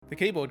The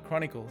Keyboard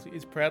Chronicles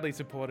is proudly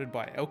supported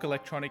by Elk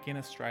Electronic in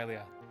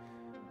Australia.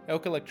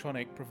 Elk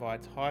Electronic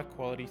provides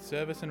high-quality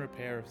service and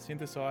repair of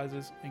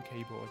synthesizers and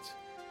keyboards,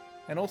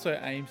 and also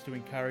aims to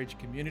encourage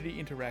community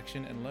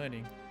interaction and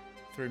learning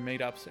through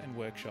meetups and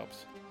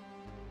workshops.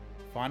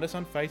 Find us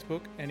on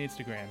Facebook and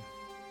Instagram,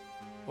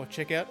 or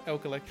check out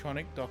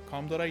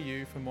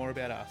elkelectronic.com.au for more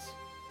about us.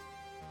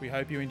 We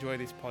hope you enjoy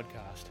this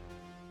podcast.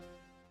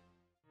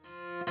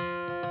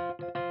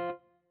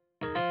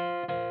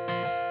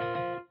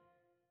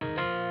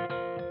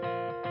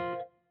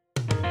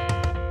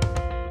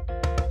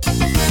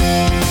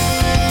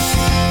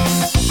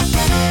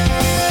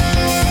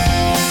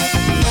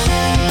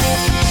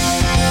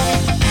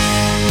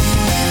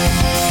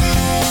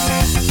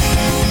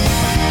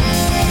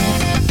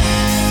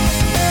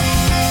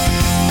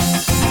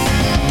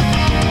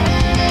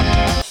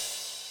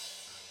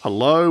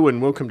 Hello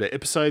and welcome to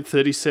episode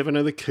 37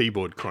 of the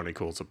Keyboard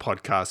Chronicles, a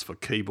podcast for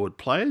keyboard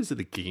players of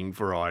the gigging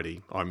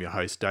variety. I'm your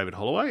host David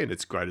Holloway, and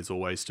it's great as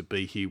always to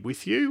be here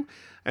with you.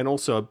 And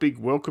also a big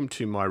welcome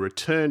to my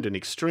returned and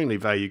extremely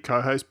valued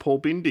co-host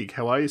Paul Bindig.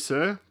 How are you,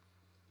 sir?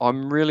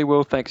 I'm really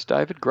well, thanks,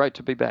 David. Great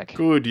to be back.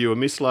 Good. You were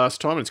missed last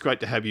time. It's great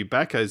to have you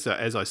back. As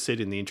I said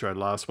in the intro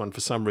last one,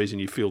 for some reason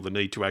you feel the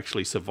need to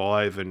actually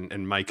survive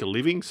and make a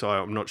living. So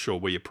I'm not sure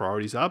where your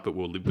priorities are, but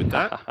we'll live with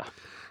that.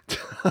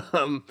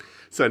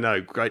 So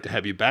no, great to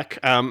have you back.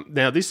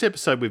 Now this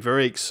episode we're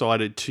very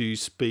excited to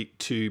speak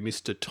to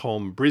Mr.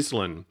 Tom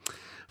Brislin.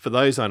 For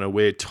those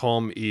unaware,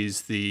 Tom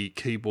is the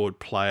keyboard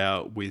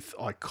player with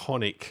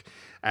iconic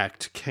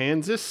act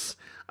Kansas,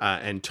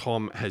 and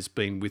Tom has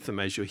been with them,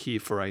 as you'll hear,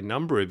 for a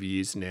number of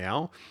years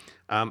now.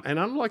 And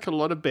unlike a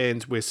lot of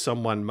bands where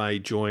someone may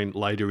join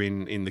later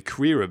in the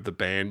career of the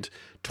band,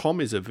 Tom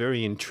is a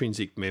very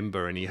intrinsic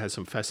member and he has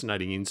some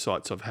fascinating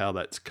insights of how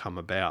that's come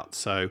about.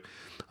 So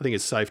I think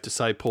it's safe to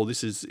say, Paul,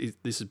 this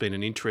has been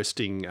an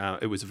interesting,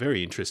 it was a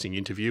very interesting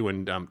interview,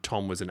 and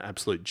Tom was an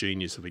absolute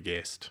genius of a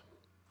guest.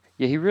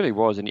 Yeah, he really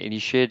was, and he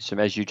shared some,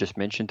 as you just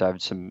mentioned,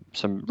 David, some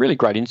really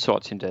great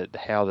insights into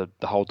how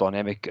the whole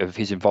dynamic of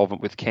his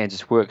involvement with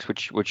Kansas works,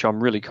 which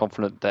I'm really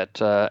confident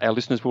that our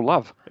listeners will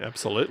love.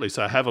 Absolutely.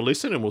 So have a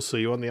listen and we'll see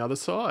you on the other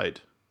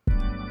side.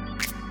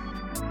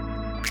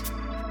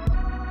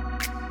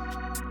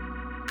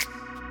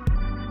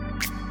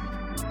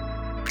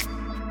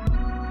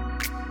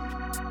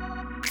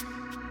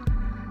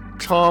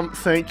 Tom,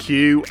 thank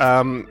you.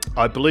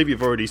 I believe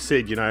you've already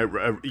said,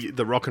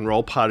 the rock and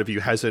roll part of you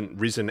hasn't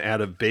risen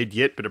out of bed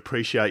yet, but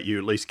appreciate you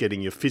at least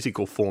getting your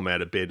physical form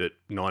out of bed at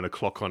 9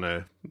 o'clock on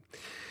a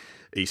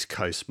East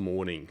Coast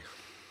morning.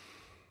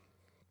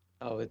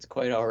 Oh, it's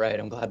quite all right.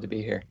 I'm glad to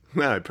be here.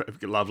 No,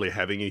 lovely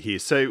having you here.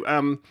 So,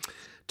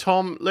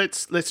 Tom,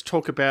 let's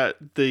talk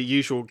about the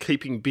usual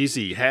keeping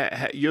busy.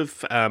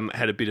 You've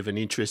had a bit of an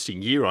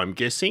interesting year, I'm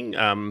guessing.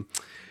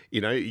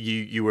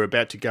 You were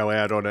about to go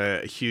out on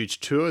a huge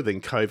tour,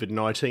 then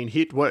COVID-19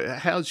 hit.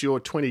 How's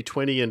your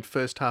 2020 and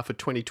first half of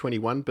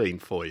 2021 been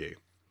for you?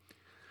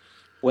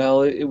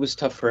 Well, it was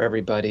tough for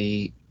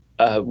everybody.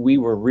 We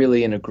were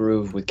really in a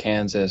groove with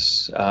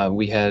Kansas.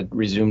 We had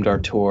resumed our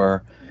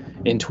tour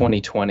in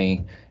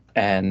 2020,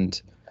 and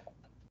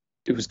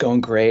it was going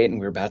great, and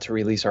we were about to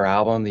release our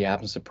album, The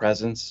Absence of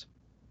Presence.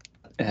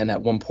 And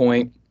at one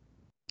point,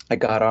 I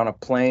got on a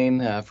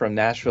plane from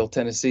Nashville,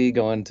 Tennessee,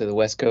 going to the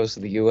west coast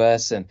of the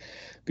U.S. And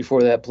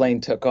before that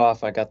plane took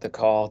off, I got the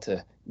call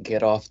to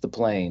get off the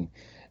plane.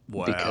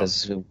 Wow.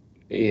 Because,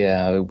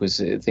 it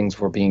was things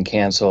were being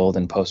canceled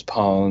and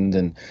postponed.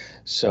 And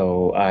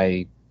so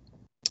I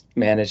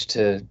managed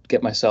to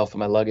get myself and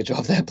my luggage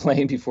off that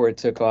plane before it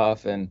took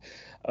off. And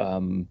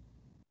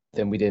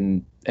then we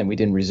didn't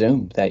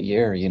resume that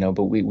year,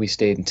 but we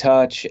stayed in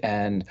touch.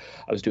 And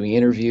I was doing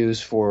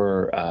interviews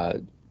for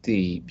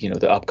the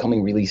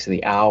upcoming release of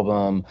the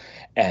album,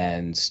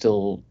 and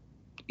still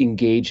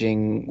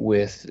engaging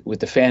with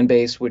the fan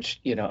base,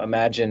 which,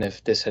 imagine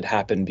if this had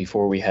happened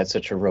before we had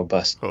such a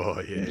robust,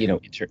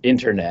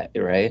 internet,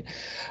 right?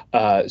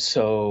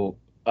 So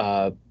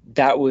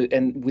that was,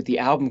 and with the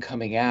album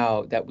coming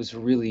out, that was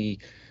really,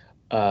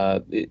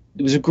 it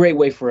was a great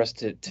way for us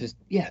to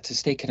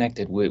stay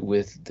connected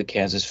with the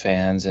Kansas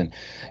fans. And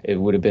it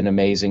would have been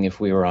amazing if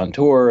we were on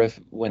tour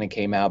when it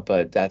came out,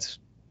 but that's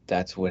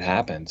what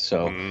happened.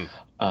 So,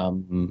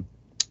 and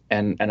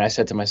I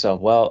said to myself,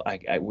 well,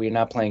 we're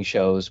not playing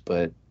shows,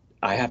 but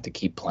I have to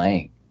keep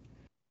playing.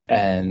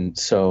 And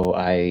so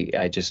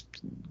I just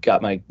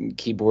got my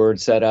keyboard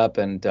set up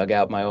and dug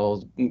out my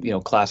old,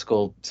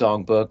 classical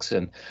songbooks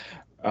and,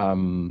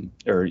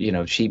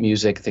 sheet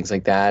music, things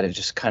like that. And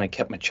just kind of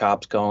kept my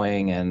chops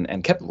going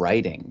and kept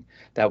writing.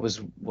 That was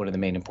one of the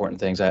main important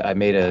things. I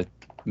made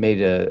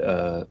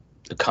a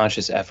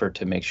conscious effort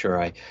to make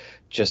sure I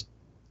just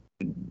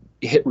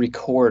hit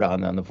record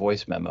on the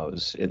voice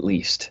memos at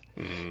least,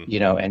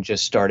 and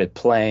just started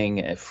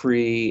playing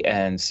free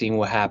and seeing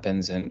what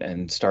happens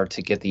and start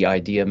to get the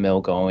idea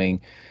mill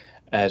going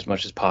as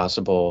much as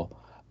possible,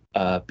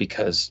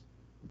 because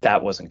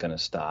that wasn't going to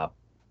stop.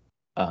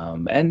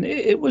 And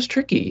it was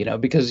tricky,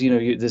 because,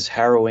 this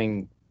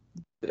harrowing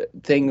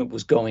thing that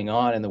was going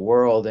on in the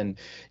world, and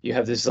you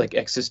have this like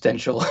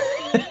existential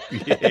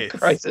Yes.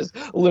 crisis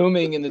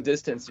looming in the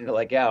distance, and you're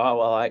like, yeah, oh,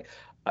 well,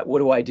 what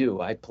do I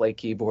do? I play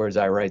keyboards,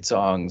 I write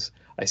songs,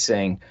 I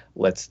sing.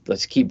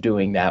 Let's keep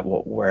doing that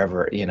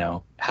wherever,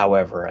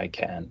 however I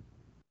can.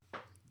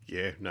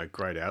 Yeah, no,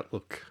 great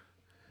outlook.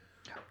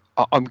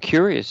 I'm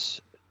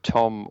curious,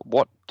 Tom,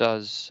 what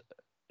does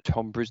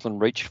Tom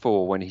Brislin reach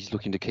for when he's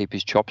looking to keep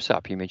his chops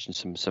up? You mentioned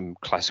some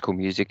classical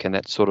music and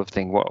that sort of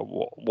thing.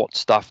 What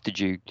stuff did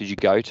you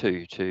go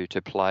to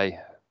play?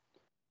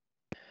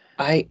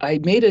 I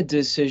made a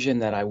decision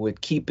that I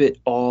would keep it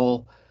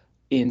all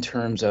in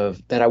terms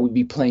of that I would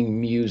be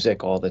playing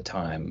music all the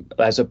time,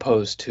 as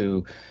opposed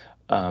to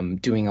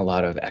doing a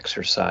lot of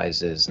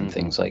exercises and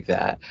things like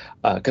that.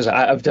 Because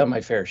I've done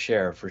my fair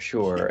share for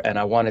sure, and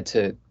I wanted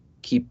to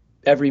keep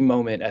every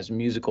moment as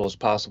musical as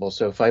possible.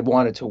 So if I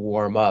wanted to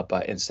warm up,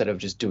 instead of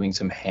just doing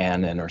some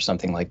Hammond or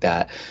something like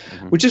that,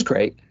 which is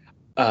great.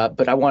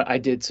 But I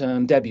did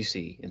some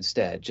Debussy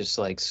instead, just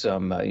like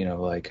some,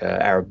 like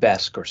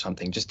arabesque or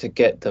something, just to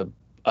get the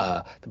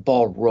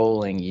ball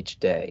rolling each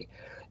day,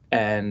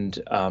 and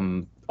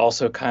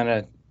also kind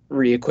of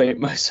reacquaint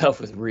myself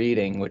with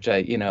reading, which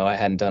I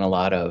hadn't done a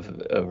lot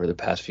of over the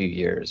past few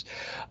years.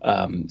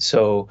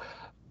 So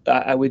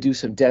I would do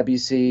some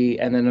Debussy,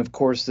 and then of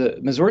course the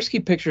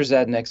Mussorgsky Pictures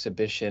at an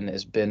Exhibition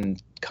has been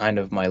kind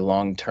of my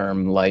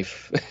long-term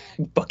life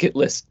bucket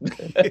list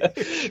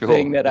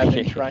thing that I've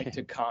been trying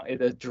to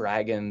the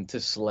dragon to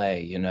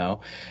slay,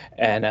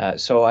 and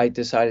so I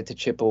decided to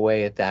chip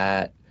away at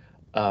that.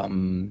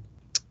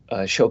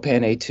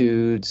 Chopin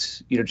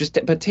etudes,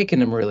 but taking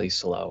them really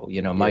slow.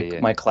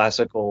 My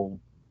classical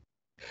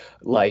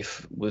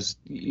life was,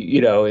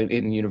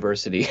 in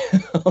university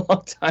a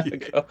long time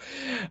ago,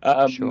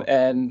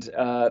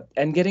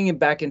 and getting it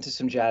back into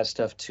some jazz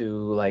stuff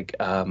too, like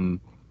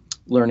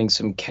learning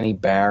some Kenny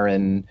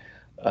Barron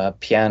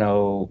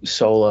piano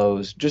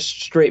solos,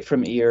 just straight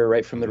from ear,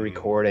 right from the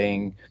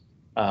recording.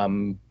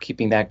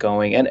 Keeping that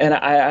going, and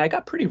I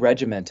got pretty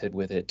regimented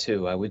with it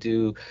too. I would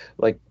do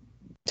like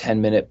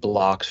 10-minute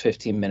blocks,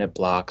 15-minute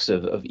blocks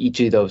of each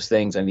of those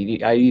things. I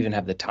mean, I even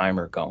have the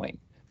timer going.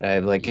 I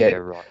like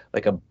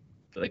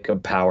like a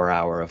power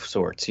hour of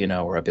sorts,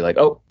 where I'd be like,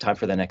 oh, time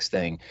for the next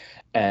thing.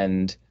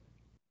 And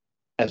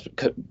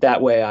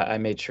that way I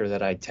made sure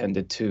that I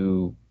tended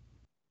to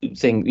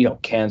sing,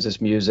 Kansas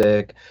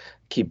music,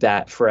 keep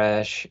that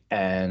fresh.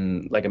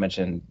 And like I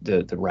mentioned,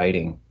 the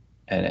writing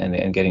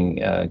and getting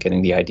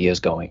the ideas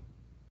going.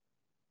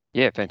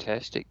 Yeah,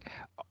 fantastic.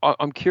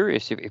 I'm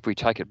curious if we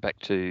take it back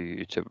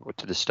to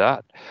the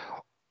start.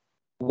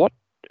 What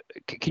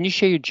can you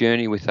share your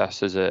journey with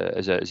us as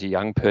a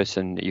young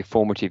person, your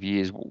formative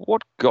years?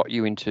 What got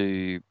you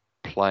into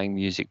playing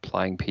music,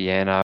 playing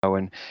piano,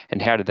 and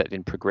how did that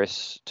then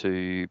progress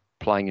to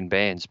playing in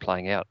bands,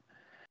 playing out?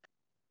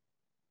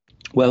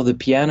 Well, the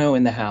piano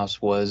in the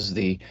house was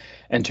the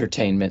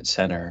entertainment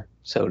center,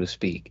 so to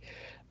speak,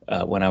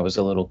 when I was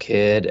a little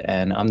kid,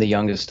 and I'm the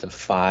youngest of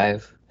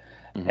five,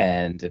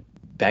 and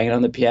banging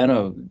on the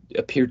piano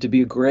appeared to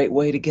be a great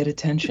way to get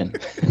attention.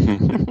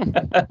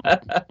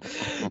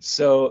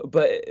 So,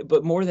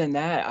 but more than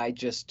that, I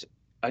just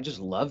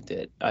loved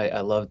it. I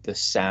loved the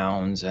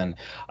sounds, and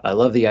I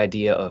love the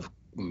idea of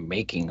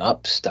making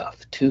up stuff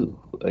too.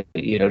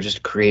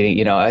 Just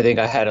creating. I think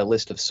I had a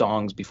list of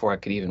songs before I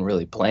could even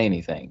really play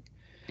anything.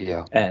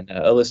 Yeah, and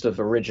a list of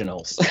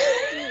originals.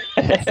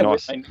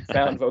 Nice. I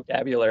found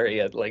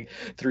vocabulary at like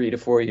 3 to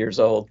 4 years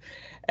old,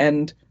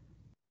 and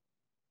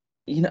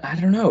I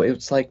don't know. It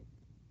was like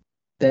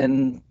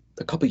then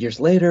a couple years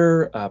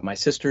later, my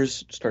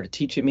sisters started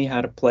teaching me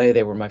how to play.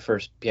 They were my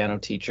first piano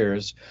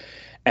teachers,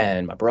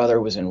 and my brother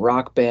was in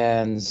rock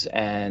bands,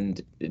 and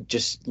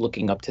just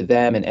looking up to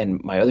them.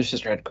 And my other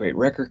sister had a great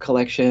record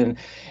collection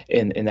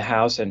in the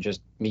house, and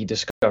just me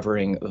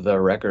discovering the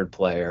record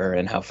player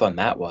and how fun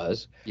that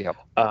was. Yeah.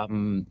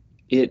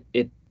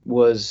 It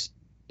was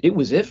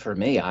it for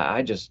me.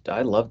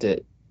 I loved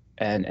it,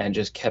 and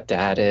just kept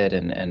at it,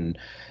 and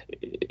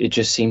it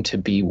just seemed to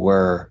be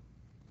where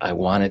I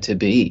wanted to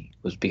be,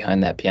 was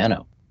behind that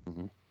piano.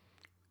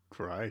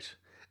 Great.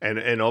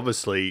 And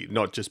obviously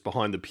not just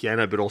behind the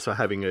piano, but also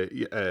having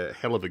a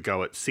hell of a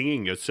go at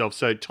singing yourself.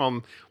 So,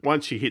 Tom,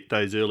 once you hit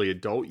those early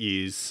adult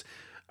years,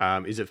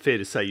 is it fair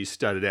to say you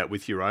started out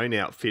with your own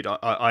outfit?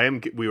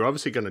 We're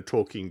obviously going to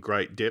talk in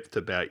great depth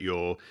about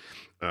your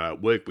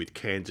work with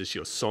Kansas,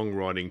 your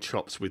songwriting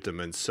chops with them,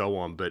 and so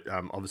on. But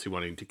obviously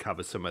wanting to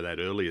cover some of that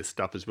earlier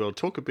stuff as well.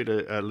 Talk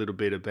a little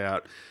bit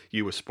about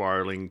you were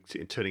turning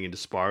into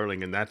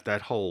spiraling, and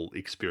that whole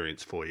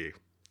experience for you.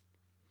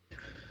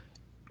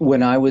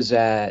 When I was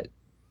at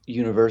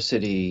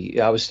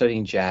university, I was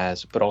studying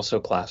jazz, but also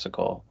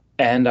classical.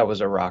 And I was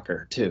a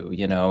rocker too,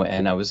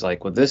 and I was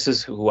like, well, this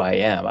is who I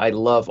am. I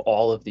love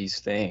all of these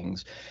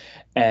things.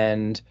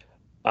 And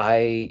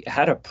I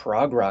had a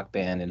prog rock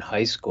band in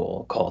high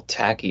school called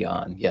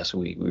Tachyon. Yes,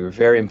 we were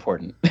very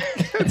important.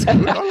 That's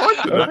good. I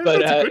like the name.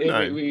 That's a good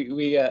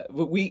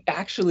name. We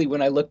actually,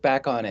 when I look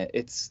back on it,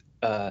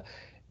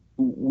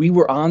 we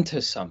were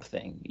onto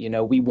something.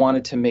 We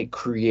wanted to make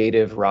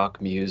creative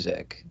rock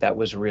music. That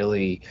was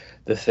really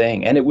the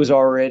thing, and it was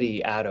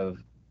already out of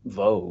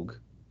vogue.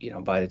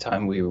 By the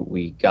time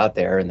we got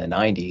there in the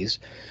 '90s.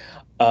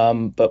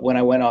 But when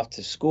I went off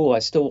to school, I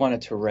still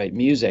wanted to write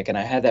music, and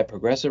I had that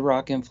progressive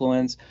rock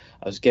influence.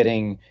 I was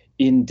getting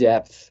in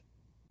depth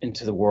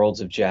into the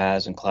worlds of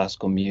jazz and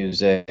classical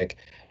music,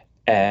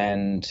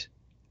 and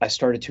I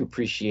started to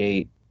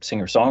appreciate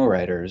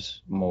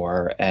singer-songwriters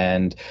more,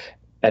 and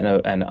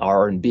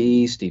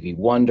R&B, Stevie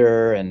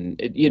Wonder,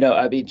 and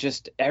I mean,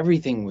 just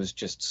everything was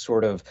just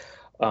sort of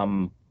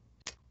um,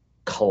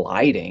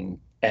 colliding,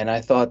 and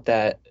I thought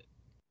that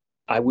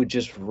I would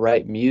just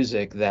write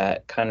music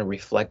that kind of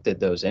reflected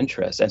those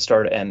interests, and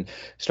start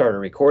a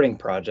recording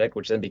project,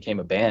 which then became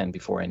a band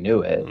before I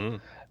knew it.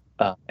 Mm.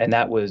 And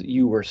that was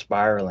You Were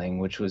Spiraling,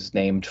 which was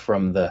named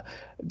from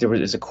there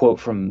was a quote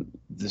from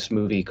this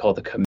movie called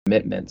The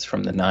Commitments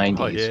from the Oh,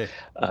 90s,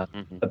 yeah.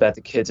 about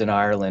the kids in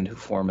Ireland who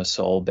form a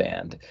soul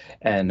band.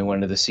 And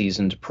one of the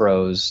seasoned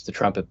pros, the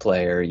trumpet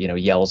player,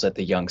 yells at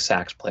the young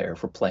sax player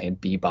for playing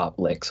bebop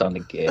licks on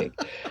the gig.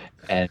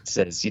 And it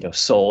says,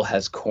 soul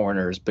has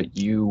corners, but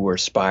you were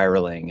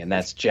spiraling, and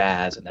that's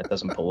jazz, and that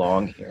doesn't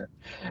belong here,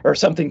 or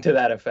something to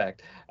that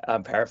effect.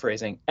 I'm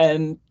paraphrasing.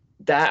 And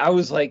that I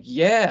was like,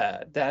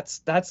 yeah,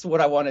 that's what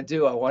I want to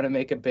do. I want to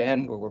make a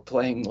band where we're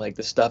playing like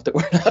the stuff that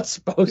we're not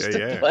supposed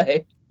to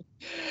play.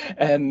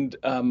 And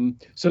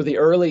so the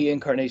early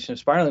incarnation of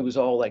Spiraling was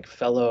all like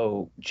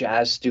fellow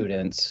jazz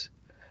students.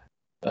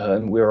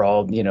 And we were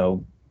all,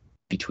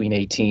 between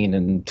 18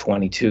 and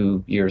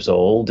 22 years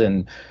old.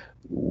 And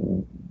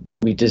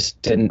we just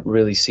didn't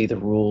really see the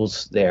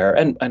rules there.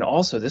 And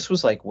also, this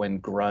was like when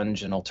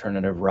grunge and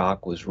alternative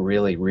rock was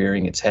really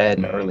rearing its head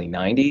in the early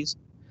 90s.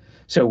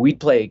 So we'd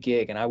play a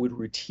gig, and I would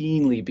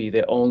routinely be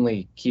the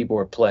only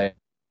keyboard player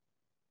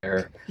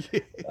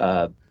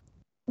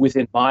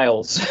within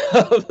miles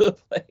of the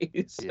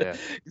place. Yeah.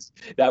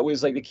 That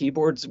was like the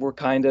keyboards were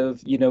kind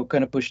of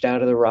pushed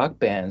out of the rock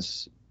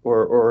bands,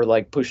 or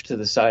like pushed to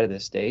the side of the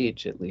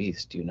stage at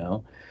least.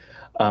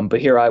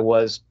 But here I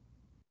was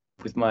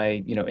with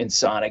my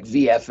Ensoniq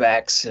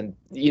VFX, and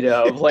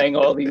playing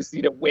all these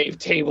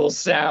wavetable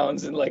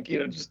sounds, and like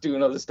just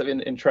doing all this stuff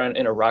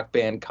in a rock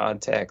band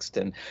context,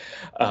 and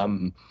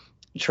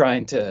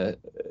trying to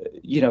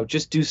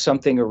just do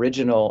something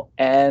original.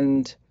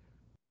 And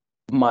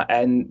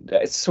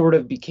it sort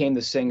of became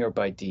the singer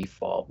by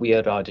default. We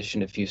had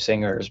auditioned a few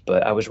singers,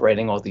 but I was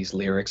writing all these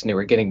lyrics, and they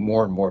were getting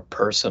more and more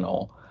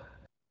personal.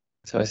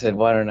 So I said,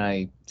 why don't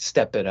I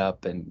step it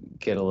up and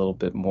get a little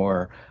bit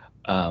more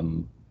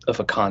of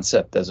a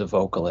concept as a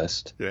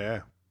vocalist.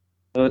 Yeah.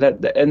 So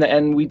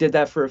and we did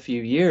that for a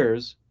few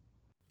years,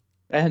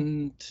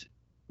 and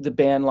the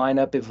band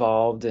lineup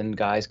evolved, and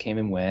guys came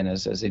and went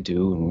as they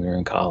do when we were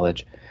in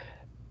college.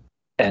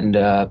 And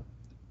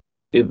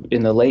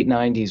in the late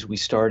 '90s, we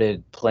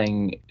started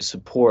playing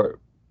support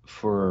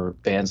for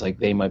bands like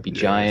They Might Be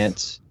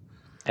Giants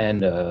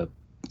and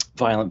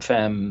Violent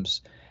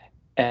Femmes.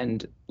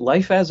 And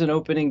Life as an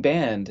opening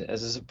band,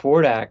 as a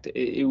support act,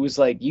 it was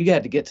like you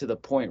had to get to the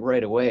point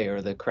right away,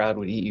 or the crowd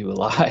would eat you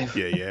alive.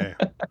 Yeah.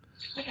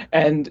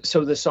 And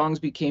so the songs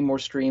became more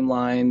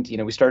streamlined.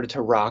 We started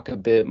to rock a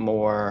bit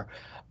more,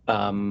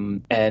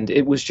 and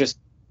it was just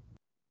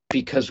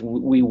because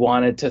we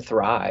wanted to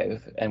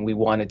thrive, and we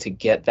wanted to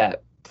get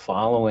that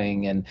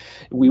following, and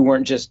we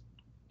weren't just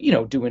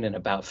doing an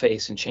about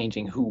face and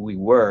changing who we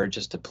were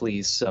just to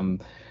please some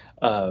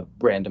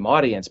random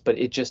audience, but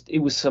it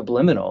was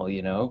subliminal.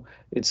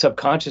 It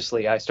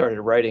subconsciously, I started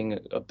writing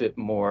a bit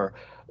more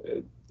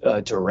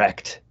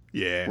direct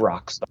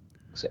rock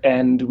songs,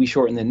 and we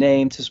shortened the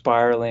name to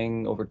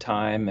Spiraling over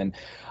time, and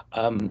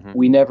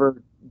we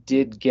never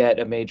did get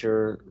a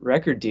major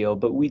record deal,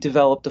 but we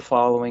developed a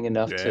following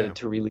enough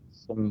to release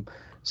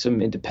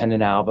some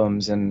independent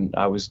albums, and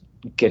I was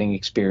getting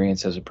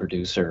experience as a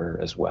producer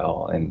as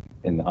well, and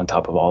on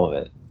top of all of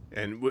it.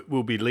 And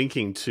we'll be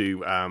linking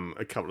to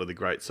a couple of the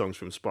great songs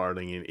from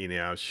Spiraling in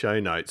our show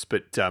notes.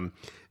 But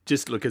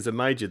just look, as a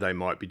major They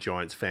Might Be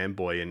Giants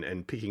fanboy,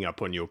 and picking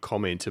up on your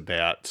comment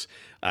about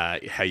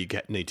how you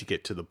need to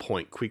get to the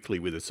point quickly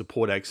with a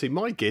support act. See,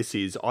 my guess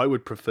is I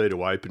would prefer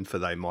to open for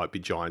They Might Be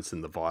Giants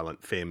than the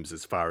Violent Femmes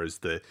as far as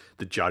the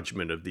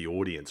judgment of the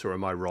audience, or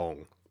am I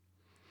wrong?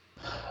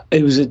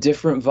 It was a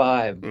different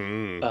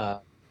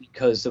vibe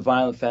because the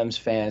Violent Femmes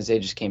fans, they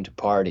just came to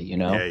party,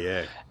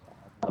 Yeah.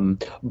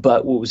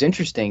 But what was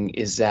interesting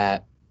is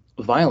that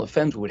Violent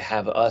Femmes would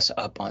have us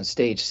up on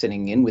stage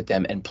sitting in with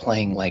them and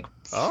playing like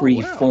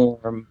free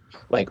form,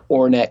 like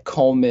Ornette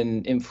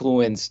Coleman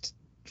influenced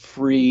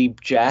free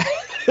jazz.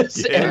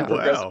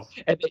 Yeah,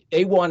 and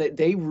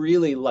they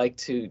really liked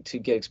to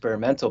get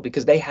experimental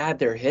because they had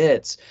their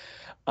hits.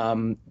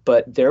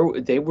 But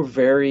they were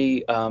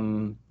very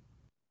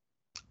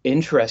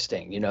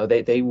interesting.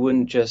 They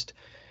wouldn't just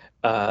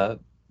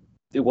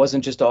it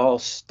wasn't just all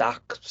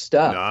stock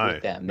stuff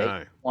with them.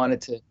 They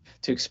wanted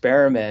to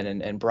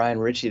experiment, and Brian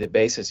Ritchie, the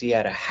bassist, he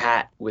had a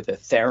hat with a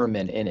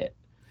theremin in it.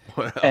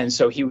 Wow. And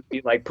so he would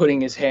be like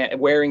putting his hand,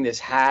 wearing this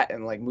hat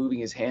and like moving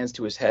his hands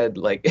to his head,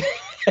 like,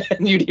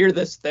 and you'd hear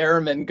this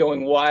theremin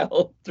going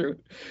wild through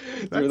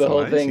That's the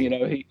whole thing.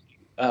 amazing.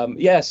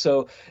 Yeah.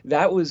 So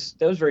that was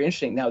very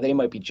interesting. Now they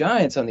might be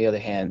giants. On the other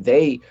hand,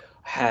 they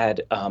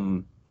had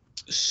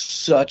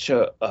such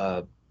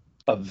a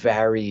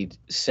varied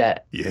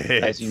set.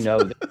 As you Yes.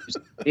 know,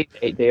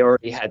 they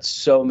already had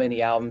so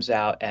many albums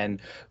out,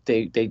 and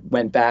they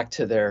went back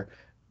to their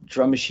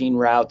drum machine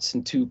routes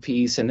and two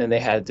piece, and then they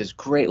had this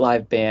great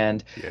live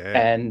band, Yeah.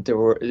 and it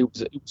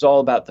was all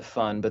about the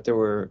fun, but there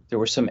were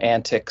some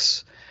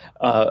antics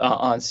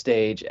on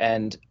stage,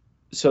 and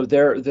so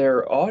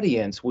their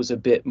audience was a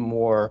bit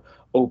more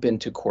open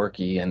to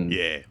quirky and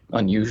Yeah.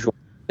 unusual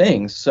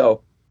things.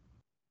 So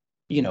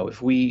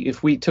if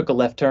we took a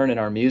left turn in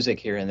our music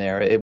here and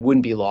there, it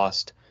wouldn't be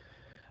lost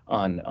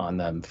on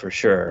them for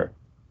sure.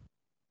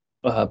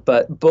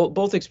 But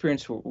both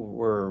experiences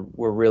were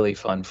really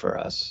fun for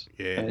us.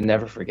 I Yeah. mean,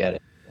 never forget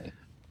it.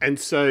 And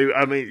so,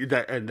 I mean,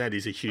 that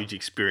is a huge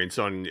experience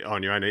on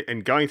your own.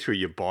 And going through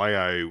your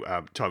bio,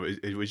 Tom,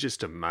 it was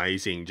just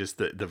amazing, just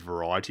the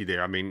variety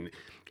there. I mean,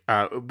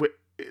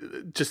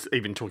 just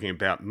even talking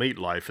about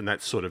Meatloaf, and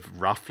that's sort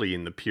of roughly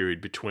in the period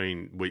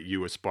between what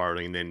you were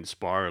spiraling and then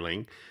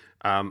spiraling.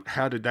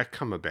 How did that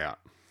come about?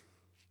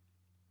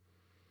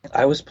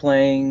 I was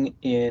playing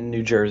in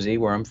New Jersey,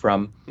 where I'm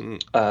from,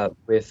 Mm.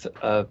 with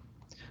a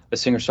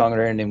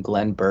singer-songwriter named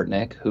Glenn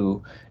Burtnick,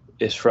 who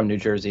is from New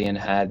Jersey and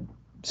had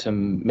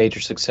some major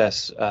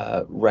success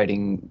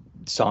writing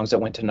songs that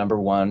went to number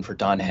one for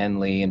Don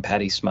Henley and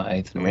Patti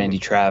Smythe and Randy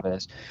Mm.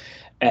 Travis.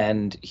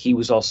 And he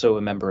was also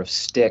a member of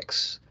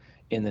Styx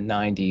in the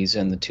 90s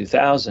and the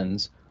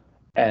 2000s.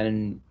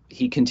 And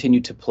he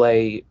continued to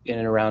play in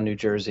and around New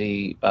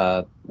Jersey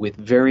with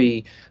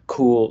very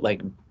cool,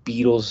 like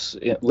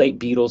late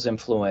Beatles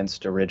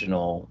influenced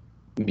original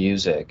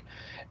music.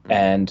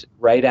 And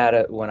right at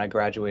it, when I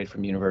graduated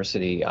from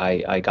university,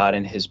 I got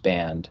in his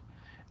band,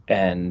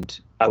 and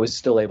I was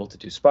still able to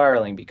do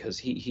spiraling because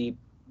he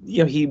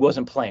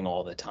wasn't playing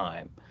all the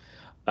time.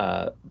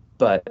 Uh,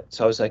 but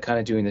so I was like kind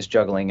of doing this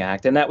juggling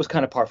act, and that was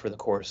kind of par for the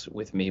course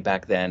with me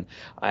back then.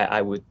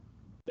 I would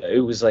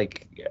It was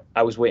like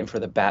I was waiting for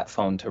the bat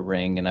phone to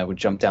ring, and I would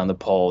jump down the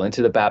pole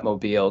into the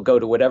Batmobile, go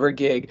to whatever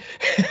gig.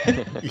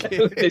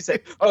 They say,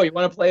 "Oh, you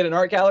want to play at an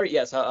art gallery?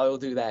 Yes, I will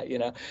do that." You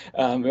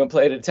want to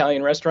play at an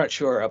Italian restaurant?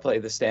 Sure, I'll play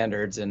the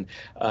standards. And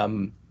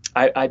um,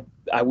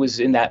 I was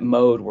in that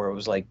mode where it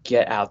was like,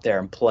 get out there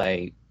and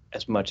play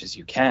as much as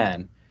you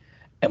can.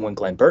 And when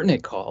Glenn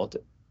Burtnick called,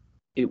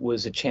 it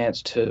was a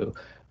chance to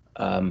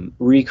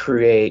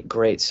recreate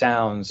great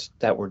sounds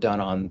that were done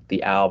on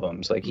the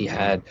albums. Like he Mm.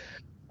 had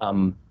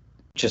um,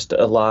 just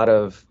a lot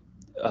of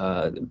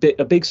a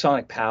big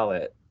sonic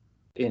palette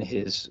in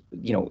his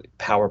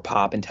power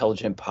pop,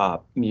 intelligent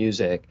pop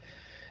music,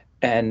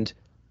 and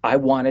I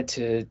wanted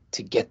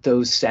to get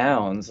those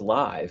sounds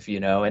live,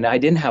 and I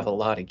didn't have a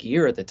lot of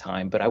gear at the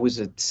time, but I was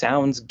a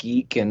sounds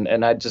geek,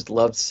 and I just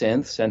loved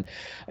synths,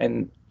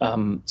 and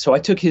so I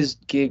took his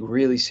gig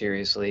really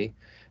seriously,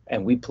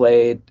 and we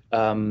played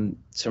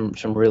some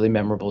really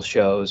memorable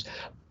shows.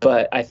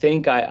 But I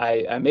think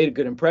I made a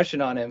good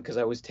impression on him because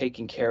I was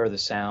taking care of the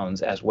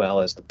sounds as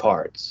well as the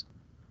parts.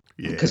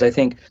 Because I Yeah.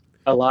 think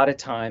a lot of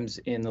times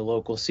in the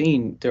local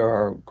scene, there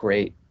are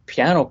great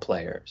piano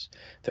players,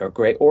 there are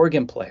great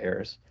organ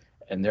players,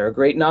 and there are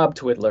great knob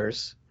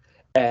twiddlers.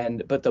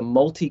 But the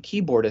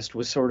multi-keyboardist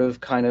was sort of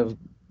kind of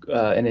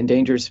an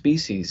endangered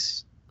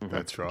species Hmm.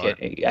 That's right.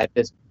 getting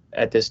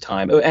at this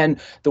time. And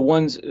the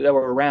ones that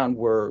were around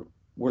were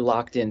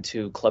locked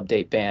into club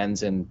date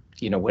bands and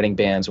wedding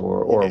bands,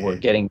 or were Yeah.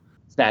 getting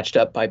snatched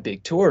up by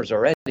big tours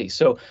already.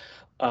 So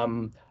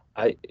um,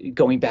 I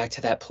going back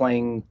to that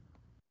playing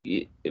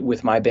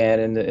with my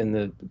band in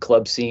the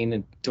club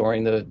scene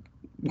during the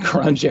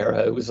grunge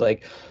era, it was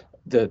like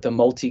the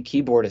multi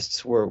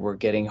keyboardists were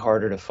getting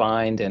harder to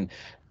find,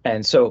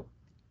 and so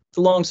it's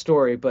a long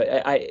story, but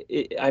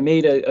I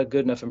made a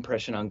good enough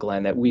impression on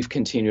Glenn that we've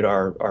continued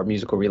our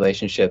musical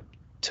relationship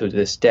to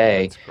this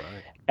day, That's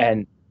great.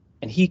 and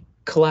he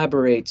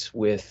collaborates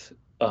with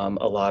a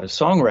lot of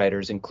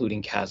songwriters,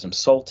 including Chasm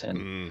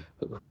Sultan,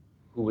 Mm.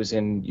 who was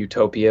in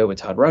Utopia with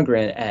Todd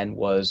Rundgren and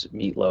was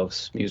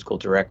Meatloaf's musical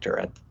director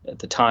at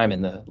the time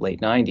in the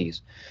late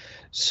 90s.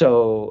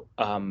 So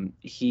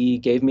he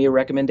gave me a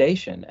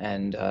recommendation,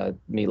 and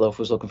Meatloaf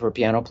was looking for a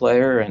piano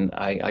player, and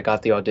I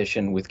got the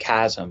audition with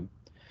Chasm.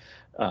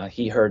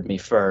 He heard me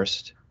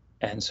first,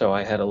 and so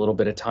I had a little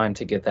bit of time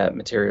to get that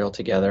material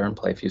together and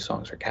play a few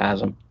songs for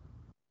Chasm.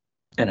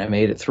 And I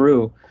made it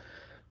through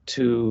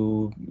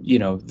to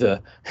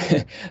the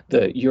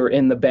you're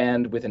in the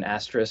band with an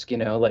asterisk,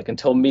 like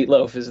until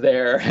Meatloaf is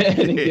there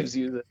and he gives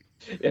you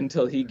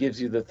until he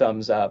gives you the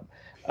thumbs up.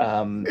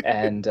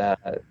 And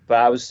But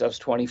I was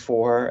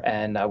 24,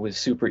 and I was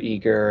super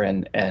eager,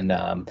 and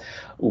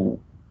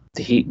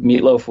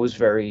Meatloaf was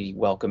very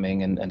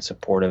welcoming and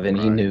supportive, and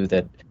he Right. knew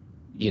that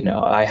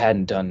I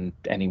hadn't done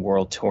any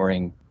world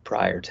touring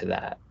prior to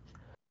that.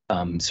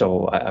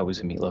 So I was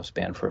in Meatloaf's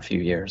band for a few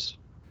years.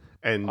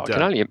 And I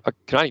can only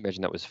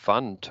imagine that was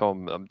fun,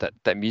 Tom.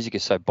 That music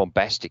is so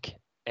bombastic,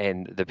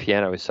 and the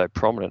piano is so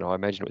prominent. I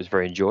imagine it was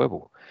very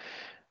enjoyable.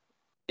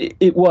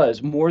 It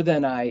was more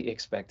than I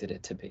expected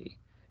it to be.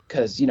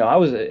 Because, I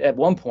was at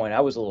one point,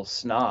 I was a little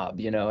snob,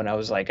 and I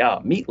was like,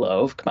 oh,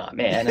 Meatloaf, come on,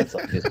 man. It's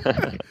like this.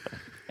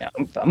 Yeah,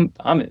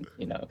 I'm in,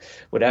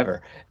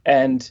 whatever.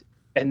 And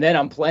then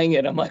I'm playing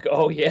it. I'm like,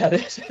 oh, yeah,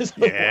 this is a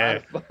lot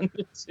of fun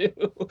to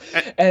do.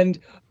 And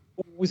it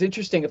was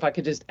interesting, if I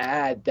could just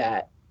add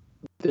that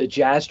the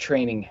jazz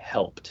training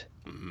helped,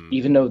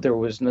 even though there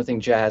was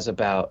nothing jazz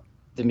about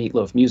the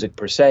Meatloaf music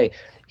per se.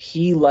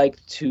 He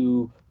liked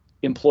to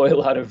employ a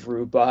lot of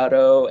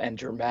rubato and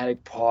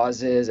dramatic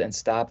pauses and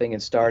stopping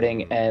and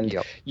starting, and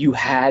you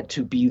had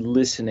to be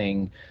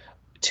listening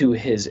to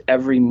his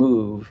every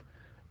move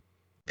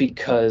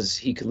because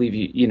he could leave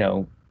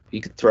you, he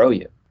could throw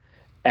you.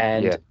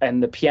 And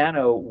the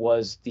piano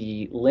was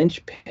the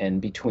linchpin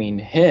between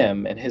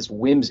him and his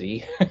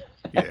whimsy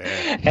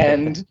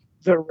and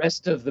the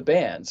rest of the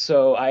band.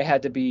 So I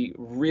had to be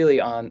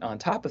really on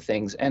top of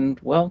things. And,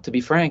 well, to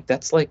be frank,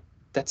 that's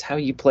how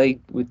you play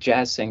with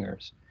jazz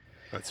singers.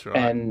 That's right.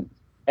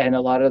 And a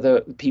lot of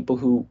the people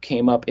who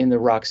came up in the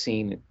rock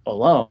scene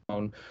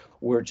alone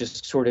were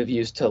just sort of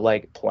used to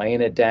like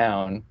playing it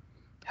down,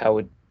 how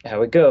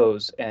it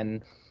goes,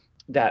 and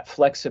that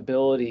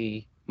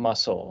flexibility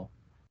muscle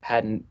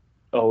doesn't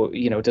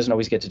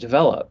always get to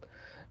develop.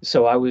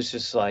 So I was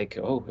just like,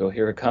 oh, well,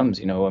 here it comes.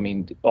 I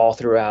mean, all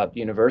throughout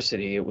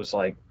university, it was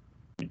like,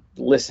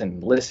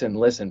 listen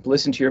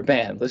to your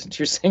band, listen to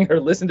your singer,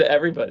 listen to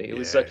everybody.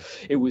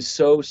 It was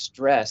so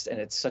stressed, and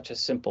it's such a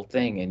simple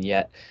thing, and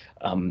yet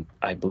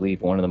I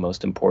believe one of the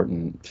most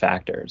important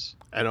factors.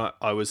 And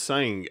I was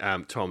saying,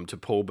 Tom, to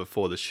Paul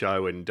before the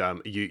show, and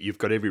you've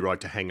got every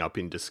right to hang up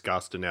in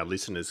disgust, and our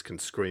listeners can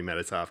scream at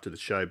us after the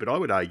show, but I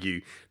would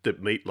argue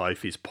that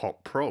Meatloaf is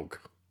pop prog.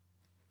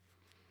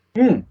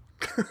 I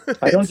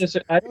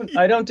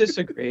don't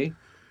disagree.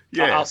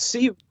 Yeah. I'll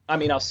see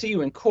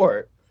you in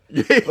court.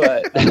 Yeah.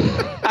 But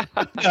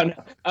no.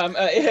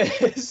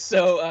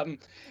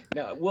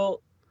 No.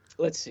 Well,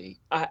 let's see.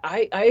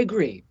 I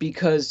agree,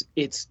 because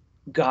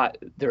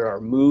there are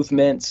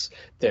movements,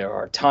 there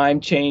are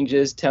time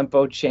changes,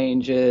 tempo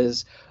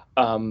changes.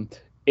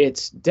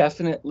 It's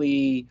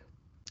definitely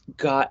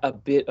got a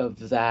bit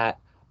of that.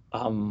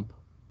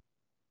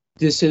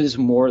 This is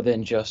more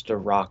than just a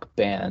rock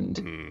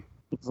band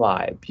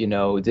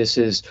vibe. This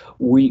is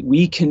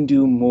we can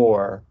do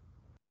more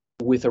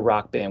with a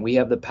rock band. We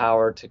have the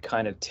power to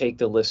kind of take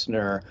the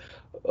listener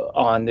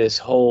on this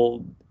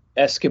whole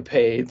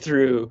escapade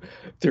through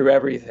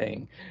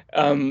everything.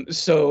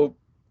 So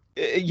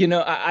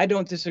I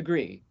don't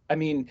disagree. I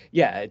mean,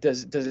 yeah,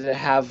 does it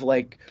have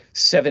like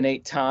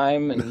 7/8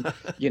 time and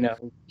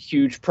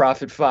huge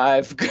Prophet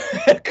 5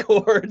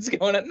 chords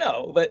going on?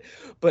 No,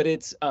 but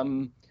it's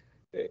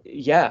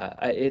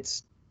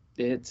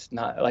it's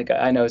not like,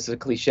 I know it's a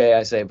cliche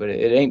I say, but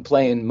it ain't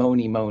playing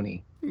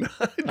Moni.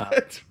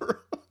 That's right.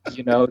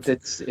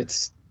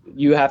 It's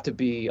you have to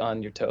be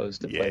on your toes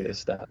to play this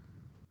stuff.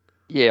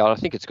 Yeah, I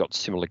think it's got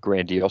similar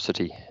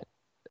grandiosity.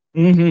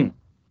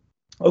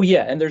 Oh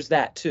yeah, and there's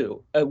that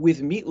too.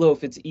 With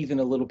Meatloaf, it's even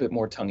a little bit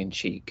more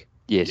tongue-in-cheek.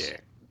 Yes. Yeah.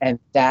 And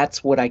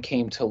that's what I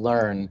came to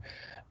learn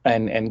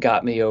and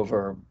got me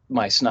over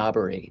my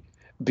snobbery,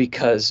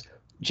 because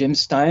Jim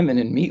Steinman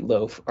and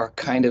Meatloaf are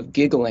kind of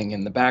giggling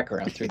in the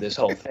background through this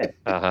whole thing.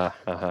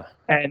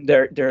 And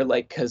they're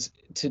like, because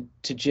to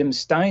Jim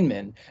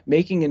Steinman,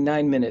 making a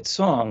 9-minute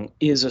song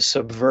is a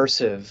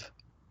subversive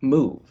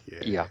move.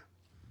 Yeah.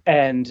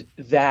 And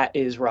that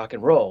is rock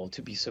and roll,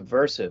 to be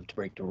subversive, to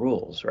break the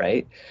rules,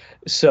 right?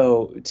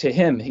 So to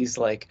him, he's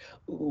like,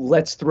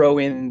 let's throw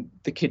in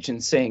the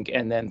kitchen sink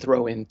and then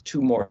throw in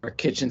 2 more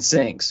kitchen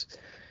sinks,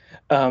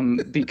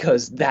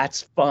 because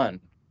that's fun.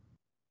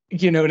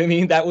 You know what I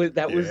mean? That was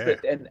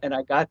and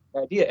I got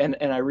the idea,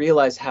 and I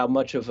realized how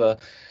much of a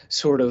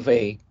sort of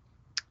a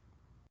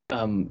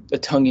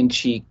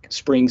tongue-in-cheek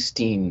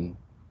Springsteen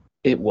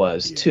it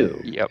was too.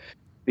 Yep.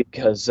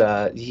 Because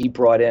he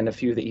brought in a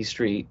few of the E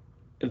Street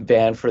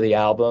band for the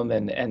album,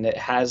 and it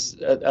has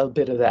a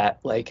bit of that,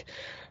 like,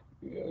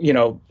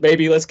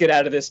 maybe let's get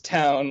out of this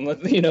town,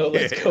 let's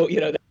go,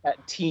 that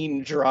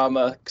teen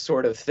drama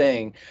sort of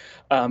thing.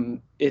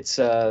 It's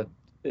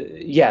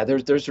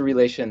there's a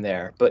relation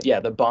there, but yeah,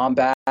 the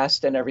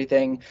bombast and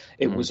everything,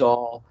 it was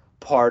all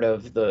part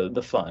of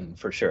the fun,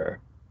 for sure.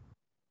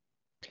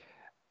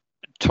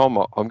 Tom,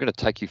 I'm going to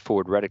take you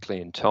forward radically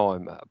in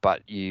time,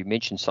 but you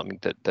mentioned something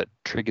that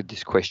triggered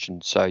this question.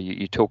 So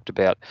you talked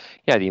about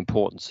the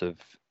importance of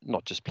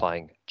not just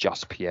playing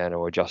just piano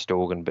or just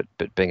organ, but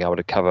being able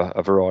to cover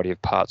a variety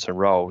of parts and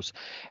roles.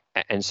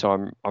 And so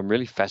I'm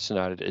really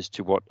fascinated as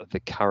to what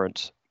the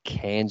current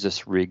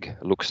Kansas rig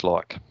looks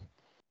like.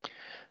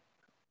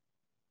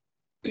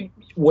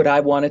 What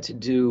I wanted to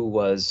do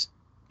was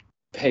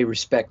pay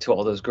respect to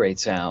all those great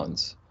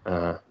sounds.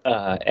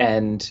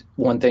 And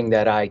one thing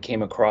that I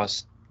came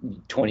across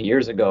 20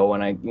 years ago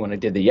when I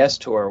did the Yes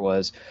Tour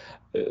was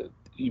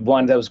you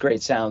want those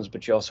great sounds,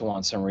 but you also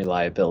want some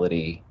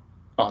reliability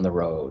on the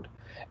road.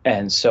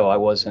 And so I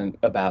wasn't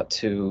about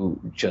to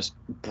just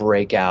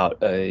break out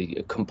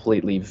a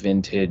completely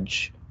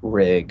vintage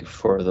rig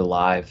for the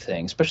live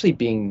thing, especially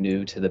being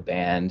new to the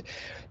band.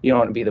 You don't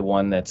want to be the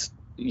one that's,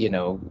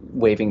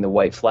 waving the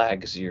white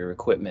flag as your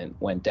equipment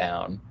went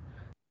down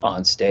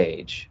on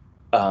stage.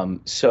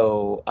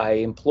 So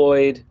I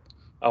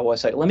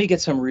was like, let me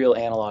get some real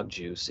analog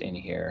juice in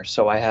here.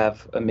 So I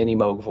have a Mini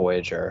Moog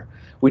Voyager,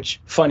 which,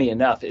 funny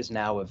enough, is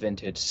now a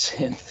vintage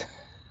synth.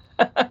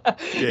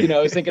 Yeah.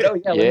 I was thinking, oh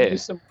yeah, Yeah.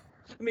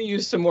 let me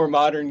use some more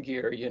modern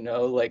gear,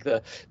 like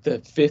the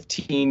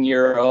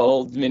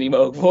 15-year-old Mini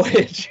Moog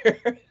Voyager.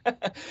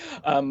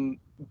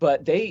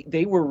 But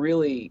they were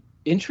really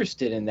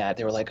interested in that.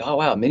 They were like, oh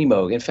wow, Mini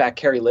Moog. In fact,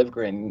 Kerry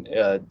Livgren,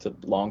 the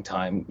long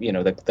time,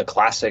 the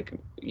classic,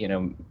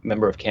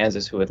 member of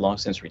Kansas who had long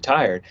since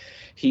retired,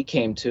 he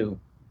came to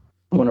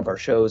one of our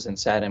shows and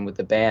sat in with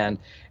the band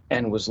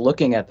and was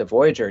looking at the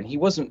Voyager, and he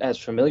wasn't as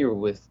familiar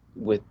with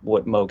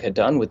what Moog had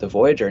done with the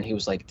Voyager, and he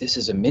was like, this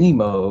is a Mini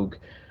Moog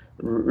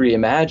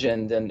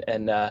reimagined,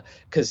 and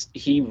because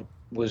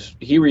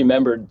he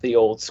remembered the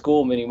old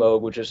school Mini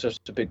Moog, which is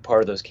just a big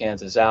part of those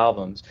Kansas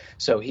albums.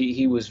 So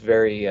he was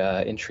very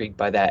intrigued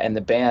by that, and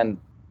the band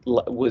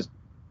was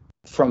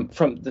from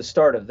the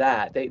start of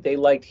that. They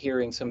liked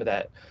hearing some of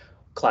that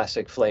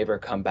classic flavor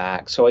come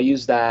back. So I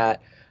use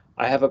that.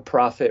 I have a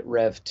Prophet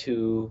Rev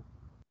 2,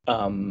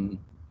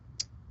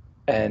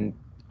 and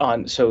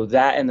so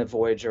that and the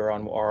Voyager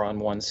are on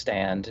one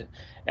stand,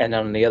 and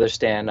on the other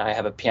stand I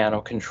have a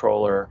piano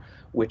controller,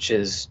 which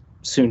is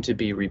soon to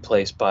be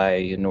replaced by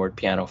a Nord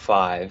Piano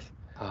 5.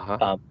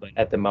 But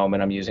at the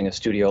moment I'm using a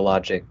Studio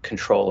Logic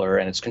controller,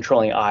 and it's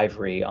controlling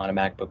Ivory on a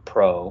MacBook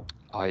Pro.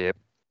 Oh, yep.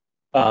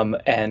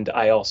 And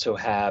I also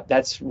have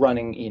that's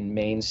running in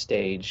main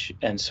stage,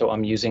 and so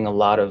I'm using a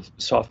lot of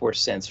software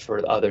synths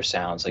for other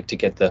sounds, like to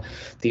get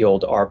the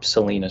old ARP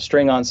Selena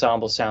string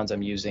ensemble sounds.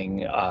 I'm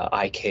using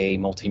IK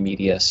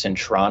Multimedia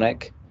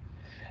Syntronic,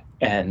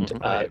 and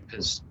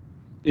because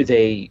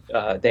they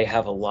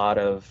have a lot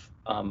of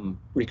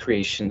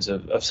recreations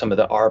of some of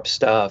the ARP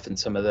stuff and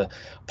some of the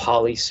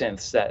poly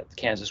synths that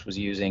Kansas was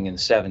using in the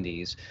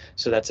 70s.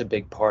 So that's a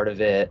big part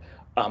of it.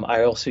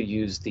 I also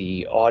use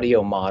the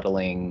audio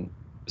modeling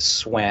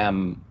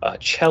SWAM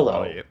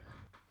cello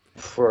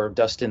for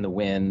Dust in the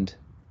Wind,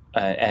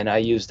 and I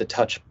use the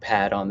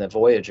touchpad on the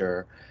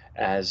Voyager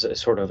as a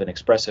sort of an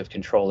expressive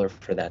controller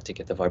for that, to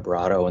get the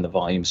vibrato and the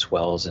volume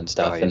swells and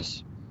stuff.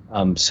 Yes.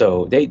 And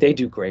so they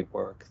do great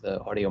work, the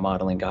audio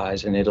modeling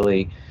guys in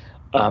Italy.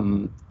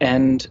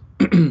 And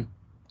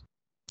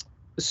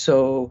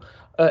so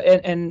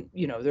and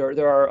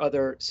there are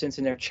other synths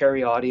in there.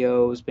 Cherry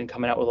Audio's been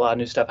coming out with a lot of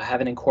new stuff. I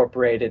haven't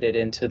incorporated it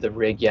into the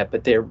rig yet,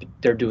 but they're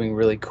doing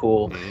really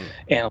cool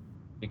analog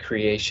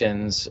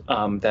creations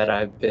that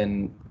I've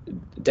been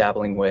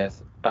dabbling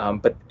with.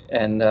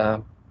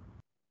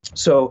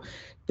 So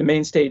the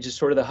main stage is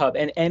sort of the hub,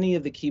 and any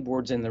of the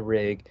keyboards in the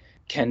rig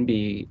can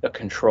be a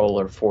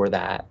controller for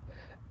that.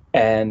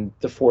 And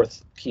the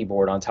fourth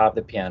keyboard on top of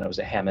the piano is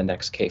a Hammond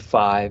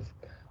XK5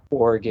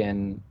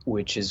 organ,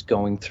 which is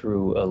going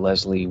through a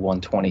Leslie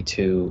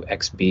 122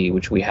 XB,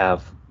 which we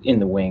have in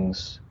the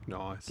wings.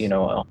 Nice.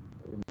 On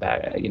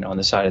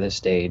the side of the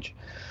stage.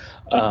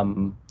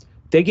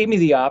 They gave me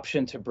the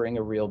option to bring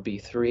a real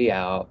B3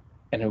 out,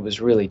 and it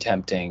was really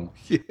tempting.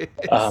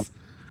 Yes.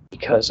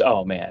 Because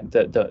oh man,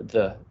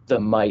 the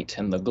might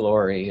and the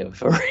glory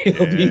of a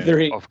real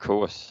B3. Of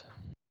course.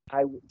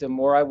 The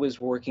more I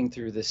was working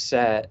through the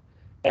set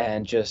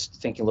and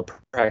just thinking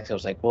practice, I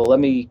was like, well, let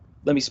me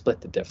split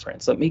the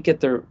difference. Let me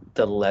get the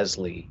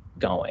Leslie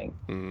going,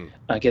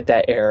 get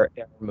that air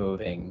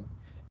moving,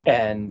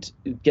 and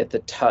get the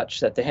touch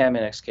that the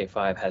Hammond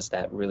XK5 has,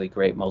 that really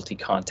great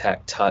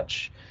multi-contact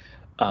touch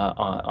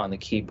on the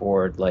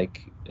keyboard,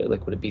 like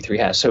what a B3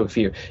 has. So if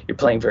you're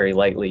playing very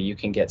lightly, you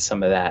can get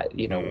some of that,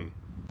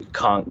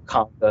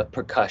 conga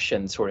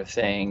percussion sort of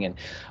thing, and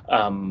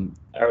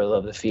I really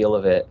love the feel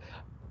of it.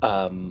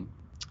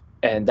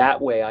 And that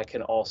way I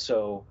can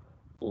also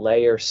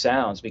layer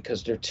sounds,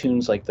 because they're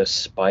tunes like the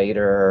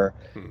Spider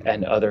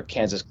and other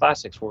Kansas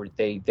classics where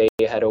they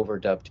had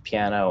overdubbed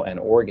piano and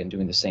organ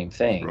doing the same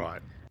thing.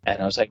 Right.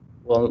 And I was like,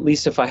 well, at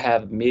least if I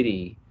have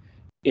MIDI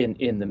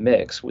in the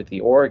mix with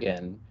the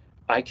organ,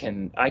 I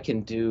can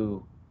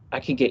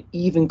get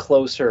even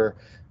closer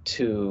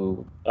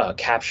to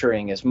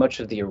capturing as much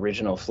of the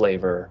original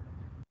flavor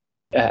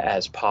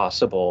as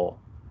possible,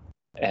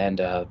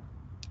 and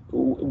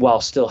while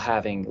still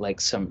having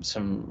like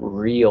some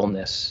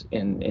realness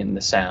in the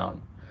sound.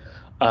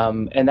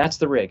 And that's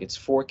the rig. It's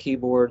 4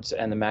 keyboards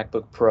and the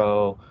MacBook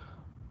Pro,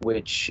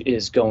 which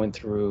is going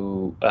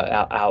through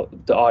out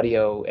the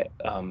audio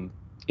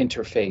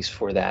interface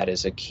for that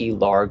is a Key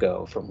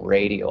Largo from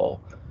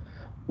Radial,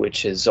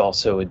 which is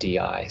also a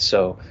DI.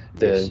 So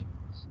the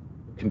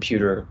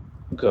computer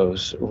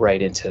goes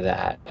right into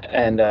that.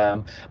 And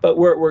but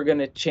we're going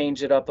to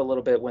change it up a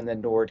little bit when the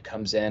Nord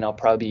comes in. I'll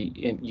probably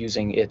be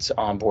using its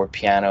onboard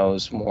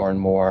pianos more and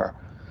more.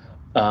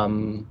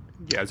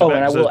 Yeah, I was Oh,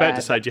 and I was will about to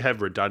add say, do you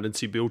have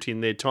redundancy built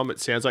in there, Tom? It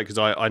sounds like, because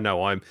I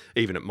know I'm,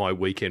 even at my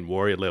weekend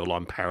warrior level,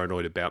 I'm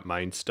paranoid about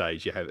main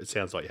stage. It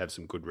sounds like you have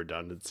some good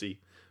redundancy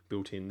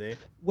built in there.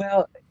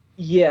 well,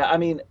 yeah, I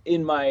mean,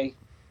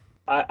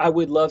 I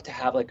would love to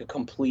have like a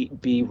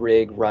complete B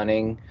rig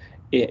running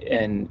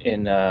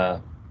in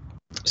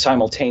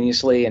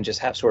simultaneously and just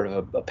have sort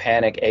of a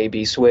panic A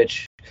B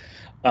switch.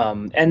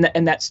 And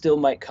that still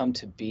might come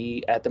to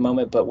be at the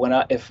moment, but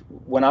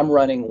when I'm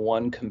running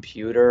one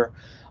computer,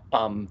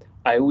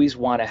 I always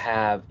want to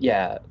have,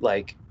 yeah,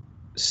 like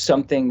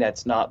something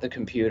that's not the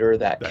computer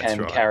that That's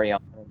can right. carry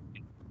on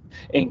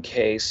in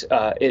case.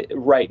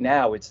 Right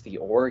now it's the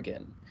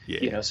organ,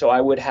 Yeah. so I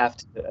would have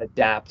to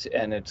adapt,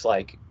 and it's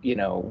like,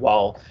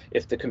 while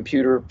if the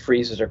computer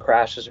freezes or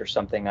crashes or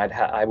something,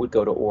 I would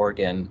go to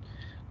organ,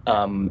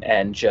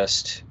 and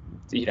just,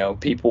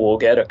 people will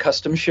get a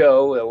custom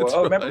show. Or, That's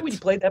oh, remember when you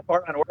right. played that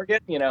part on organ?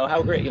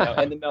 How great,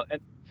 and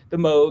the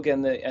Moog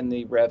and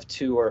the Rev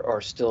 2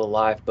 are still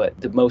alive, but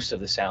the most of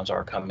the sounds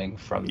are coming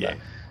from Yeah.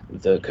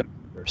 the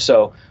computer.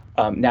 So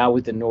now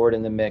with the Nord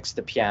in the mix,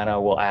 the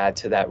piano will add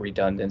to that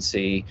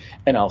redundancy,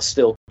 and I'll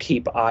still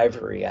keep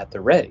Ivory at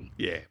the ready,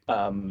 Yeah.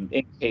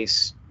 in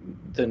case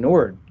the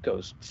Nord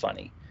goes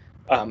funny.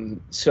 That's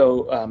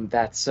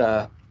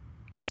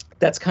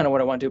kind of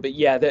what I want to do. But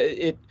yeah,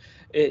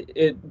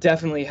 it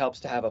definitely helps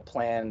to have a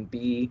plan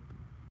B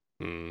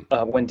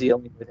Mm. when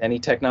dealing with any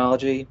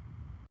technology.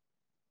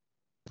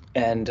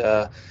 And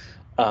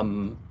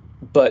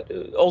but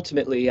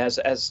ultimately,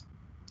 as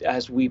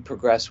we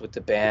progress with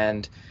the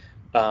band,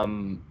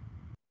 I'm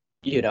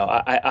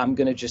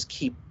going to just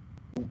keep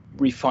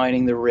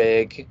refining the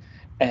rig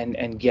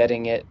and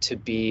getting it to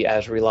be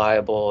as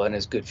reliable and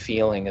as good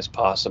feeling as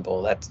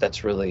possible.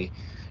 That's really,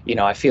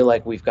 I feel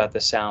like we've got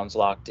the sounds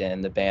locked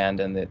in. The band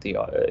and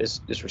the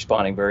is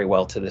responding very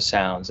well to the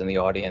sounds, and the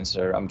audience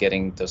I'm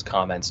getting those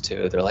comments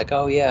too. They're like,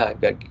 oh yeah,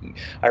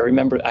 I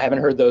remember, I haven't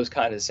heard those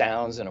kind of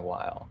sounds in a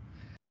while.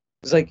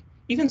 It's like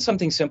even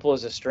something simple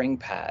as a string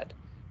pad,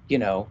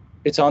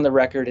 it's on the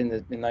record in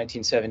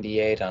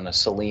 1978 on a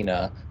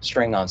Selena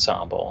string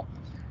ensemble.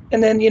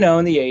 And then,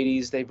 in the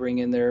 80s, they bring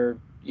in their,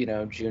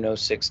 Juno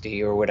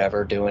 60 or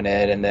whatever doing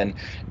it. And then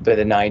by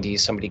the 90s,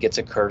 somebody gets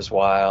a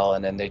Kurzweil,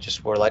 and then they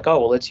just were like, oh,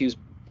 well, let's use,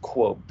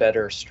 quote,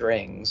 better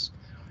strings.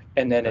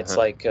 And then it's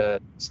like,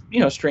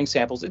 string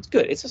samples. It's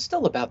good. It's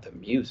still about the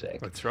music.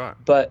 That's right.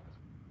 But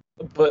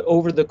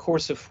over the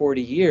course of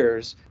 40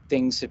 years,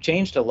 things have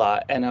changed a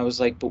lot. And I was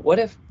like, but what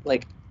if,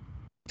 like,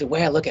 the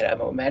way I look at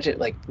it, imagine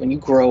like when you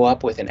grow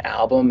up with an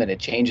album and it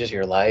changes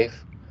your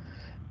life.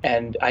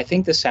 And I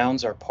think the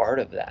sounds are part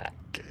of that.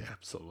 Yeah,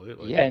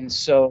 absolutely. Yeah. And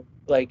so,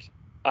 like,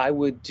 I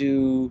would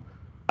do,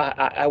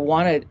 I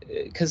wanted,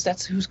 because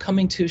that's who's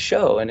coming to a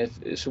show. And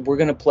if we're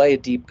going to play a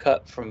deep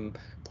cut from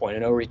Point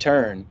of No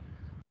Return,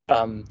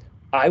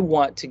 I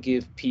want to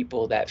give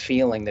people that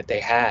feeling that they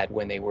had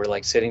when they were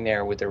like sitting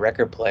there with the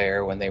record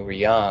player when they were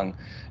young,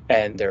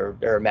 and their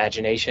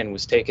imagination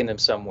was taking them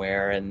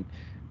somewhere. And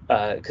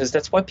because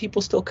that's why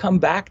people still come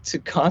back to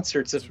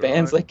concerts of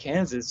bands like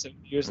Kansas so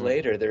years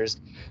later. There's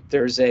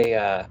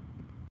a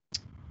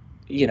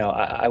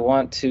I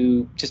want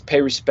to just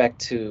pay respect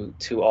to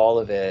all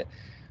of it.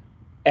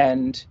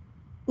 And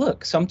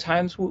look,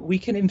 sometimes we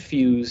can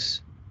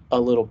infuse a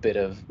little bit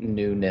of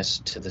newness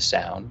to the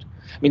sound.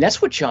 I mean,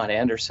 that's what John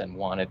Anderson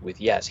wanted with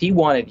Yes. He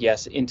wanted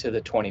Yes into the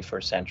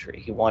 21st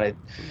century. He wanted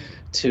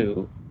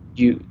to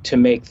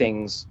make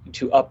things,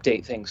 to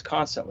update things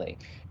constantly.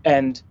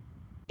 And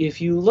if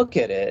you look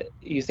at it,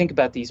 you think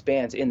about these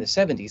bands in the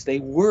 70s, they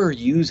were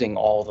using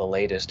all the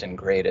latest and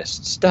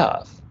greatest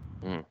stuff.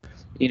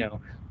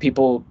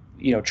 People,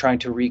 trying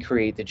to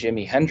recreate the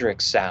Jimi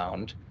Hendrix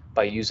sound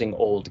by using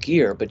old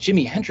gear, but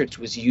Jimi Hendrix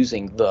was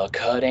using the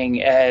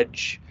cutting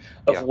edge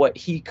of what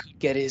he could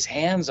get his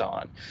hands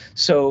on.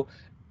 So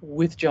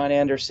with John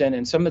Anderson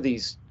and some of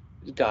these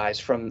guys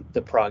from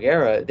the prog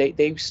era,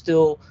 they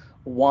still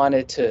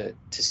wanted to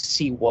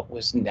see what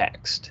was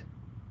next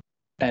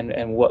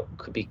and what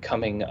could be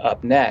coming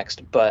up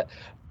next. But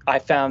I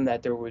found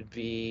that there would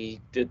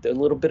be a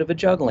little bit of a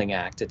juggling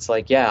act. It's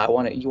like, yeah,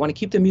 you want to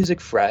keep the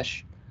music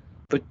fresh,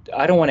 but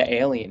I don't want to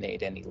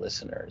alienate any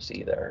listeners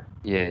either.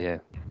 Yeah.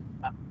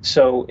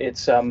 So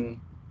it's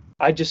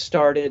I just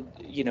started,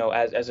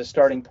 as a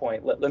starting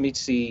point. Let me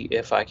see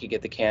if I could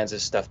get the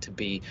Kansas stuff to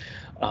be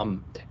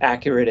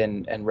accurate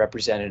and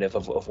representative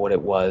of what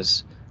it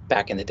was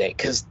back in the day.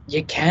 Because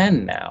you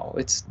can now.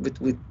 It's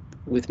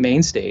with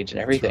main stage and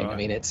everything. Right. I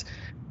mean, it's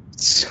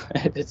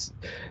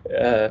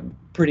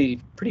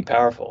pretty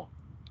powerful.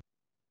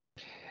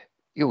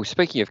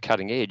 Speaking of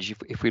cutting edge,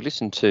 if we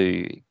listen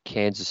to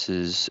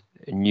Kansas's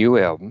new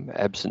album,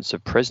 Absence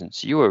of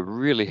Presence, you were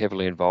really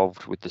heavily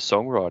involved with the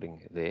songwriting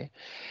there.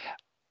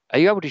 Are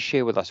you able to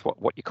share with us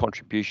what your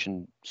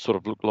contribution sort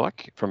of looked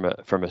like from a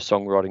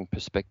songwriting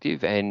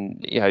perspective?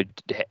 And,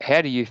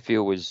 how do you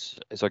feel as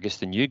I guess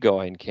the new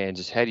guy in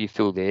Kansas, how do you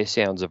feel their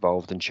sounds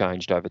evolved and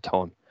changed over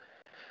time?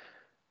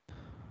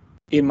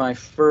 In my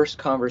first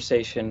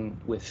conversation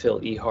with Phil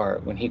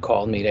Ehart, when he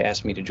called me to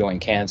ask me to join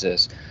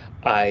Kansas,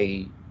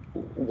 I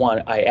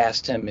I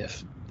asked him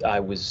if I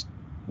was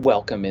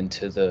welcome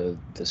into the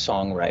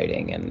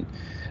songwriting and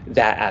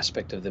that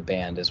aspect of the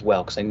band as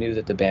well, because I knew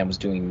that the band was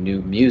doing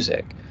new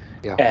music.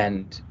 Yeah.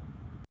 And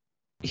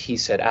he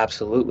said,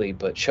 absolutely,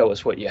 but show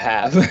us what you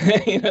have.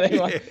 They're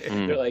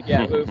like,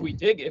 yeah, well, if we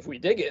dig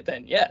it,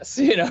 then yes,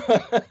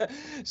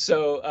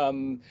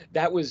 So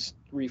that was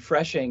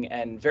refreshing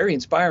and very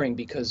inspiring,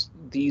 because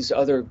these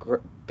other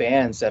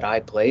bands that I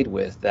played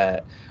with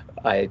that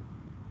I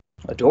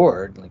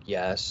adored, like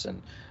Yes,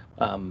 and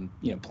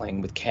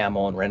playing with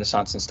Camel and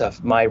Renaissance and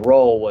stuff, my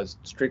role was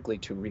strictly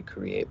to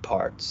recreate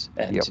parts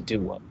and to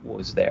do what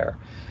was there.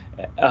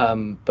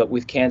 But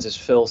with Kansas,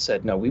 Phil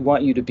said, no, we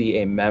want you to be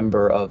a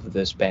member of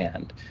this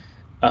band.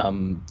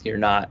 You're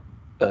not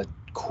a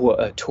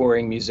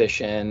touring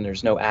musician.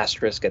 There's no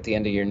asterisk at the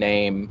end of your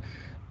name.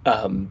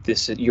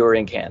 You're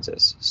in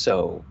Kansas,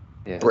 so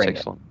bring it.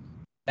 Excellent.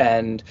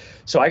 And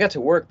so I got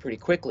to work pretty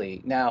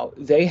quickly. Now,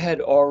 they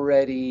had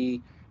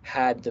already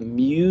had the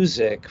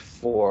music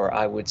for,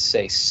 I would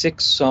say,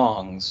 6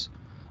 songs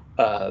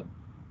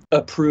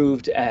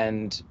approved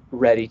and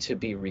ready to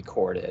be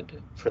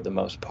recorded for the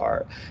most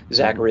part.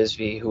 Zach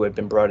Risby, who had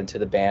been brought into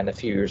the band a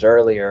few years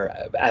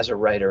earlier as a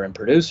writer and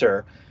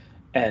producer,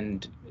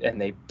 and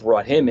they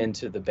brought him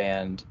into the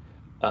band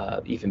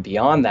even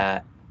beyond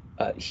that.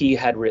 He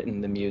had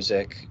written the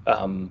music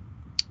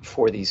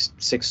for these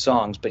 6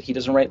 songs, but he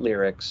doesn't write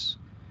lyrics.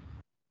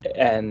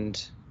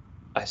 And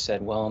I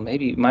said, well,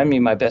 maybe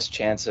my best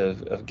chance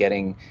of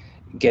getting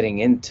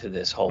into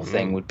this whole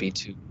thing would be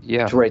to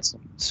write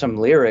some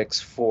lyrics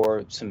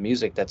for some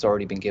music that's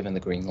already been given the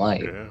green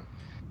light. Yeah.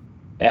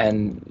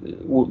 And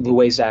the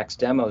way Zach's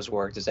demos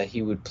worked is that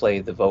he would play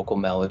the vocal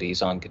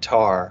melodies on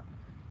guitar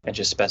and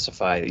just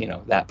specify,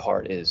 that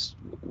part is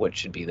what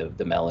should be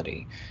the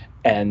melody.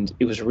 And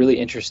it was a really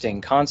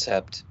interesting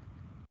concept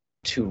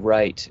to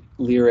write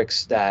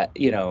lyrics that,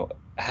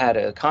 had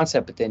a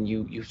concept, but then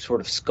you sort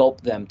of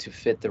sculpt them to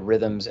fit the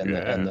rhythms and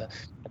the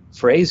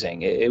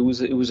phrasing. It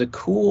was a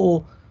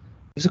cool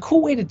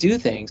way to do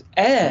things.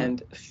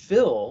 And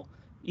Phil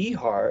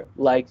Ehart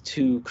liked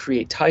to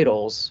create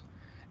titles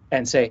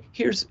and say,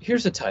 here's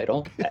a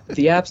title,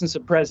 The Absence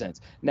of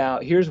Presence. Now,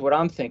 here's what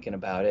I'm thinking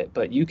about it,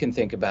 but you can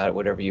think about it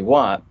whatever you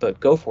want, but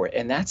go for it.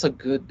 And that's a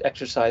good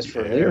exercise for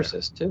a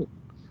lyricist too.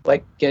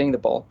 Like getting the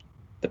ball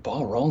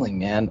rolling,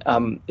 man.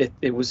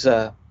 It was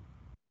a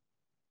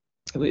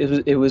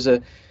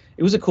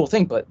cool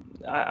thing, but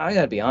I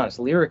gotta be honest,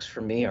 lyrics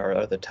for me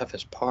are the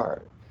toughest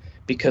part,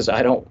 because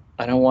I don't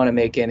want to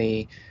make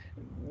any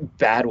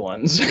bad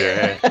ones.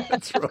 Yeah,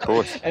 that's right. Of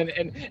course. and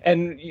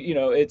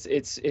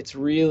it's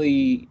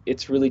really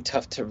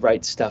tough to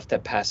write stuff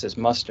that passes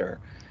muster.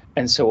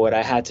 And so what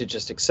I had to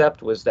just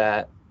accept was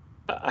that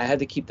I had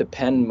to keep the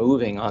pen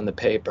moving on the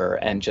paper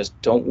and just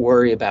don't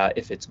worry about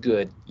if it's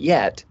good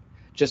yet.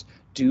 Just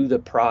do the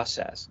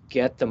process,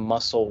 get the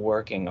muscle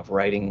working of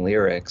writing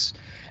lyrics,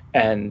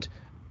 and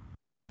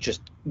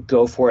just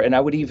go for it. And I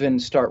would even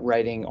start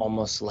writing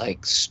almost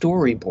like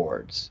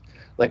storyboards.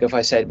 Like if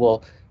I said,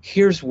 well,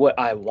 here's what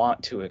I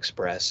want to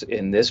express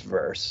in this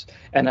verse,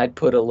 and I'd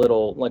put a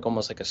little, like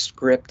almost like a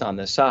script on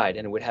the side,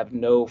 and it would have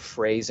no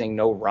phrasing,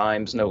 no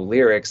rhymes, no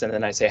lyrics. And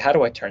then I say, how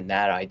do I turn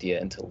that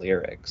idea into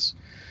lyrics?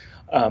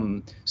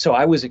 So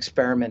I was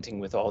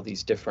experimenting with all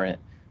these different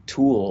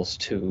tools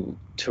to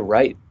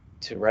write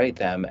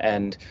them,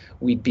 and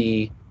we'd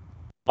be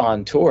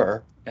on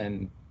tour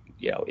and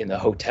in the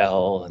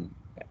hotel, and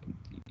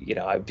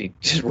I'd be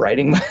just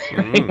writing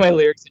my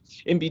lyrics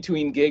in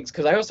between gigs,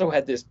 because I also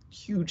had this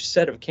huge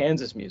set of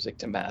Kansas music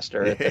to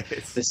master at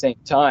the same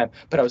time.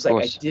 But I was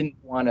like, I didn't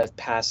want to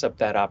pass up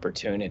that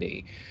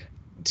opportunity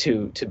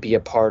to be a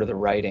part of the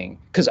writing,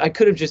 because I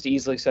could have just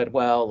easily said,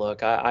 well,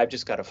 look, I've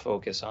just got to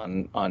focus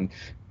on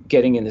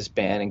getting in this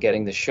band and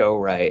getting the show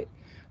right.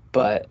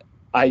 But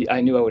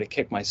I knew I would have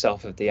kicked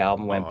myself if the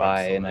album went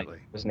by and I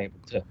wasn't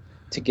able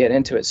to get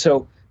into it.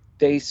 So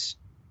they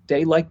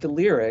liked the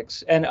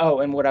lyrics, and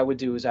what I would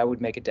do is I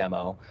would make a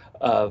demo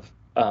of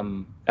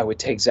I would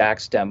take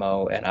Zach's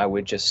demo and I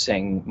would just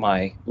sing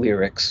my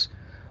lyrics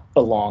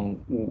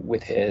along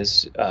with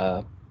his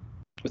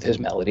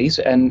melodies,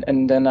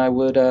 and then I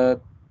would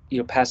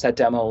pass that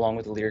demo along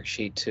with the lyric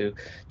sheet to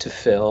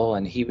Phil,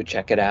 and he would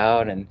check it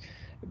out and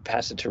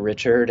pass it to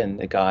Richard and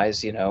the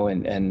guys,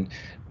 and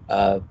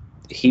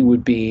he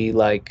would be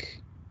like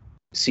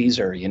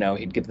Caesar,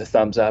 he'd give the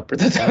thumbs up or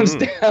the thumbs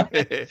down,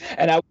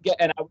 and I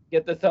would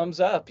get the thumbs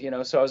up,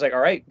 So I was like,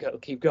 all right,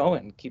 keep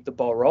going, keep the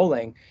ball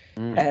rolling.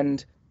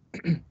 And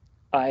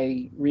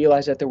I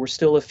realized that there were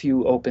still a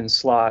few open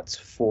slots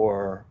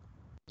for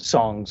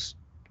songs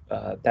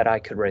that I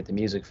could write the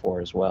music for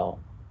as well.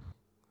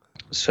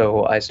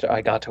 So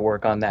I got to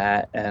work on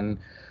that, and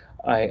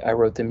I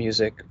wrote the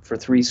music for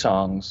 3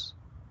 songs: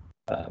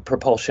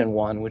 Propulsion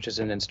 1, which is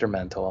an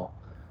instrumental,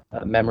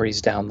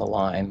 Memories Down the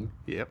Line,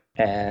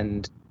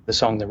 and the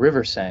song The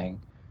River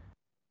Sang.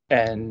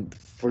 And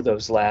for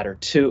those latter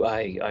 2,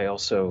 I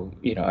also,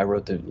 I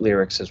wrote the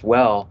lyrics as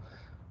well.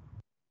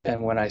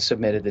 And when I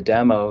submitted the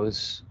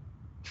demos,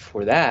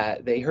 for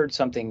that, they heard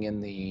something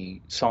in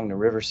the Song the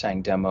River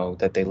Sang demo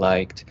that they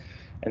liked,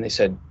 and they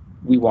said,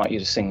 "We want you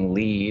to sing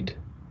lead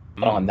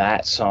on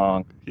that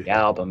song, the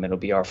Yeah. album. It'll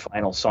be our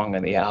final song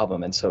on the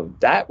album." And so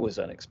that was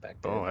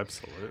unexpected. Oh,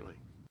 absolutely.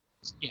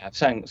 Yeah, I've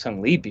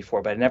sung lead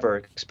before, but I never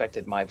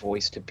expected my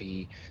voice to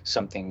be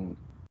something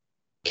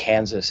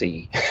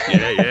Kansas-y.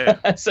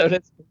 Yeah. So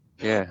that's,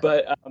 Yeah.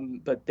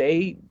 but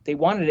they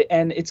wanted it,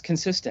 and it's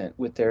consistent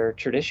with their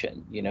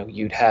tradition. You know,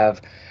 you'd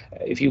have,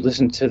 if you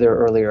listen to their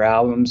earlier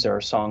albums, there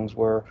are songs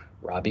where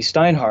Robbie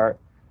Steinhardt,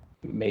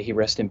 may he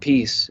rest in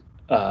peace,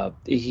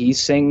 he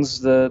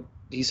sings the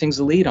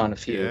lead on a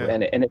few,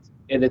 Yeah.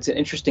 and it's an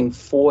interesting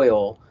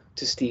foil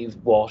to Steve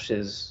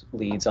Walsh's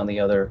leads on the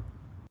other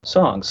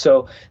songs.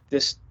 So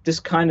this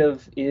kind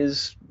of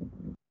is,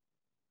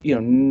 you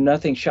know,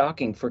 nothing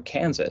shocking for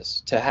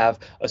Kansas to have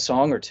a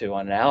song or two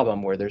on an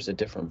album where there's a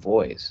different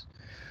voice.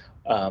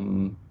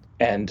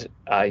 And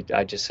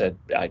I just said,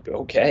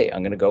 okay,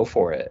 I'm going to go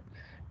for it.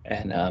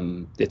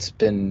 And it's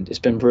been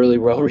really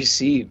well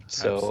received.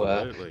 So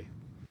Absolutely.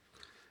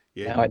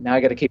 Yeah. now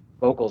I got to keep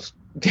vocals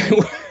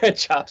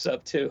chops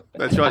up too.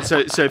 That's right.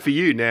 So for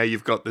you now,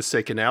 you've got the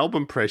second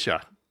album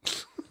pressure.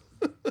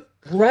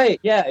 Right.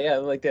 Yeah.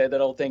 Like that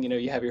old thing, you know,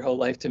 you have your whole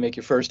life to make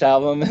your first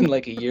album and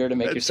like a year to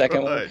make your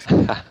second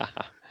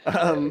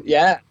one.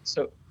 Yeah.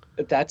 So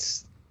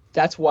that's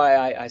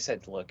why I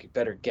said, look, you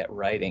better get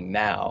writing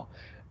now,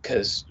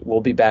 because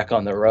we'll be back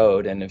on the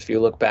road. And if you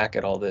look back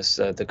at all this,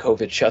 the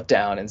COVID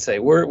shutdown, and say,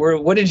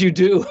 what did you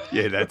do?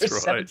 Yeah, that's for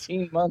right.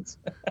 17 months.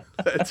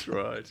 That's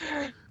right.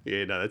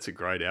 Yeah, no, that's a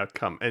great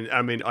outcome. And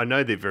I mean, I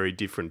know they're very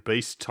different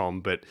beasts, Tom,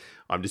 but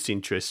I'm just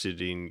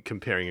interested in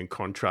comparing and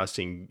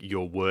contrasting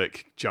your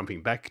work,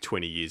 jumping back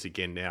 20 years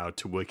again now,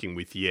 to working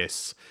with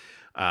Yes,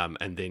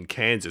 and then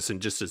Kansas.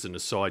 And just as an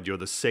aside, you're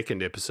the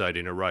second episode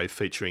in a row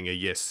featuring a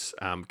Yes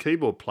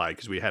keyboard player,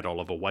 because we had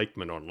Oliver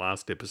Wakeman on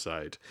last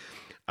episode.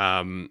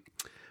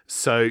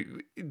 So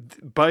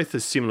both are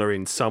similar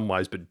in some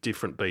ways, but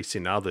different beasts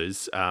in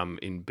others,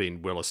 in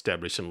being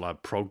well-established and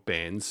loved prog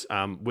bands.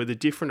 Were there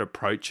different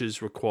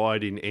approaches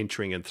required in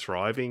entering and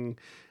thriving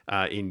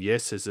in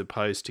Yes as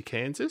opposed to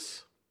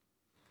Kansas?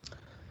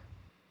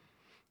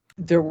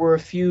 There were a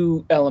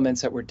few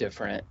elements that were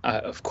different,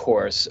 of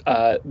course.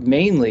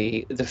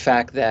 Mainly the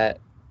fact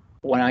that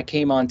when I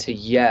came on to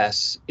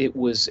Yes, it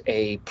was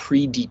a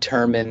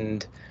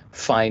predetermined,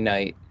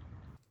 finite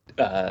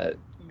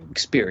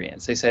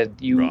experience. They said,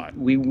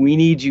 we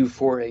need you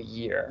for a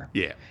year.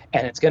 Yeah.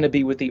 And it's going to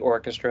be with the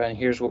orchestra, and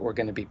here's what we're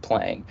going to be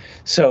playing.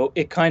 So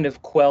it kind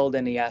of quelled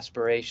any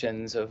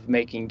aspirations of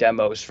making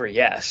demos for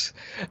Yes,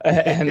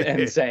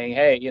 and saying,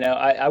 hey, you know,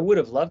 I would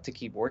have loved to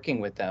keep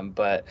working with them,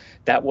 but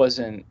that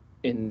wasn't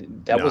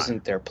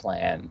their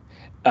plan.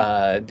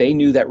 They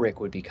knew that Rick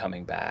would be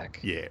coming back.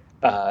 Yeah.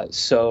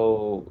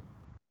 So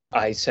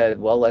I said,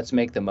 well, let's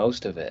make the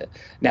most of it.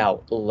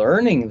 Now,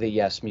 learning the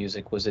Yes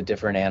music was a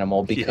different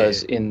animal,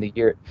 because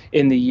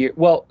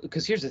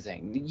because here's the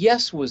thing.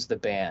 Yes was the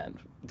band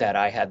that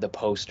I had the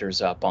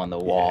posters up on the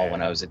wall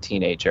when I was a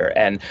teenager,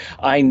 and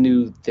I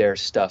knew their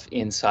stuff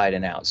inside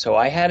and out. So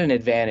I had an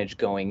advantage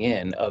going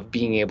in of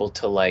being able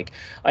to,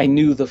 I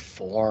knew the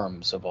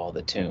forms of all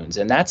the tunes,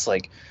 and that's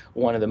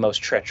one of the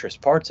most treacherous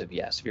parts of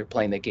Yes. If you're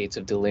playing the Gates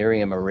of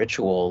Delirium or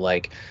Ritual,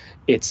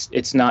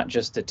 it's not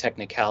just the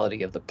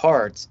technicality of the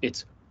parts,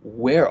 it's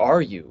where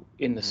are you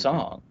in the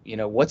song? You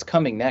know, what's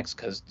coming next,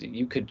 because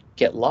you could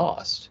get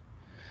lost.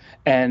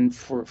 And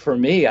for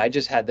me, I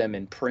just had them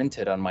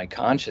imprinted on my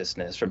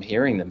consciousness from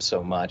hearing them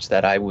so much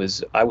that I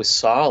was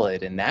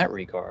solid in that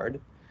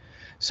regard.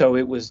 So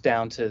it was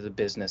down to the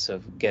business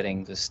of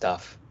getting the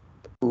stuff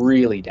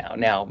really down.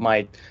 Now,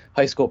 my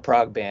high school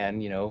prog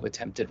band, you know,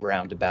 attempted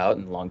Roundabout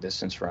and Long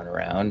Distance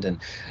Runaround,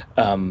 and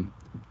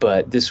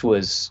but this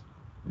was,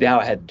 now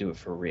I had to do it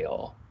for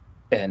real,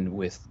 and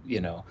with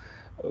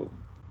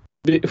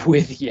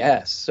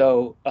Yes.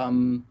 So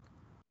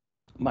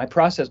my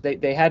process,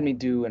 they had me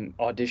do an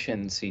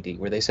audition CD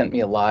where they sent me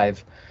a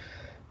live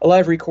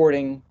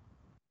recording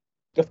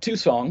of 2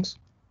 songs.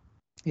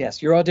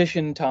 Yes, your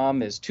audition,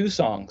 Tom, is 2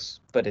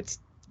 songs, but it's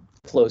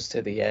Close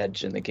to the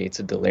Edge and the Gates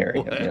of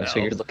Delirium. Wow. You know, so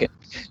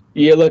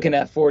you're looking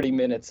at 40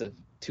 minutes of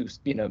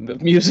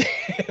music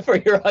for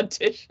your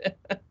audition.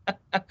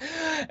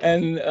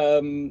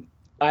 And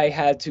I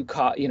had to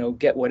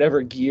get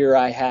whatever gear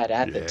I had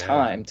at the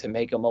time to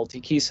make a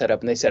multi-key setup.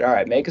 And they said, all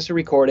right, make us a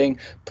recording,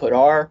 put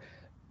our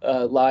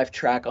live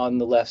track on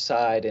the left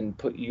side, and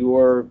put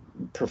your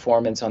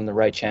performance on the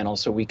right channel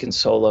so we can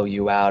solo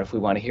you out if we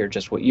want to hear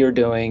just what you're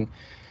doing,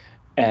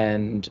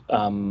 and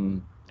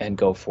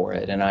go for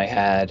it. And I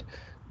had,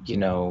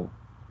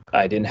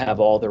 I didn't have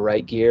all the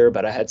right gear,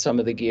 but I had some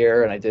of the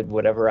gear, and I did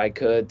whatever I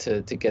could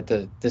to get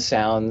the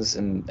sounds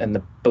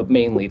but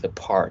mainly the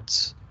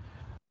parts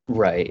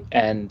right.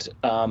 And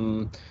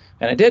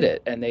I did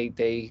it. And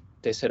they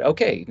said,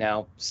 okay,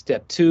 now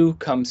step 2,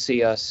 come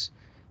see us,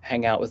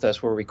 hang out with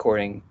us. We're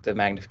recording the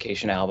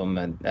Magnification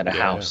album at a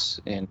house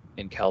in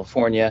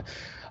California.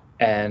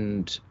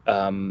 And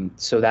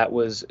so that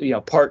was,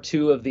 part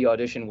 2 of the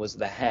audition was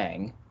the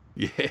hang.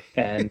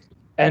 Yeah.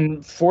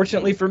 And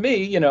fortunately for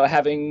me,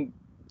 having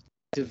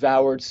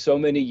devoured so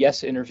many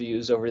Yes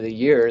interviews over the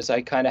years,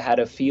 I kind of had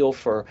a feel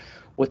for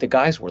what the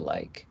guys were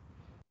like.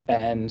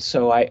 And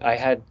so I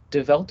had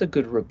developed a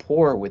good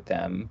rapport with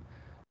them,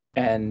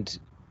 and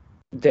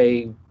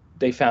they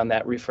found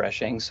that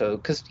refreshing. So,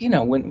 because,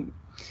 when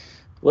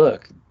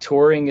look,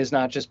 touring is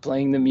not just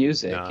playing the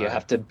music. You No.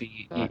 have to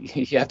No.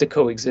 you have to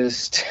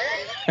coexist.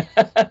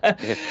 Yeah,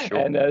 for sure.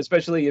 And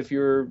especially if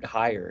you're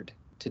hired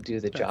to do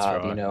the That's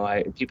job,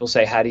 right. people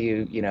say, how do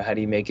you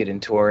make it in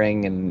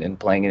touring and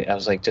playing it? I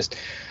was like, just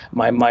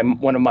my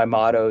one of my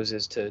mottos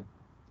is to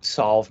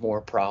solve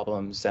more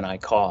problems than I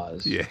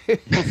cause. Yeah.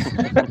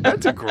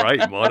 That's a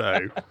great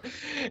motto.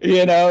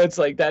 It's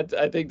like that.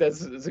 I think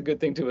it's a good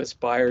thing to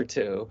aspire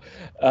to.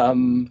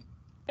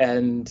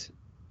 And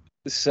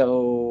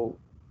so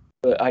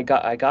I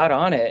got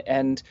on it,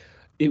 and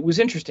it was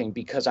interesting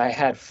because I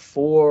had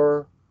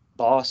four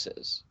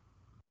bosses,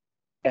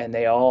 and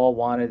they all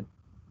wanted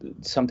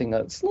something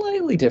that's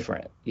slightly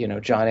different.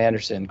 John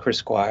Anderson, Chris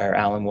Squire,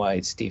 Alan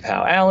White, Steve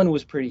Howe. Alan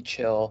was pretty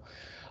chill,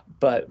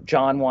 but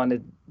John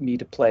wanted me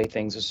to play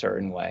things a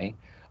certain way.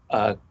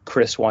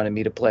 Chris wanted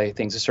me to play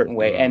things a certain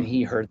way, and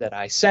he heard that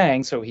I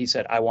sang, so he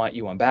said, "I want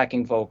you on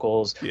backing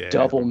vocals, Yeah.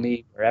 double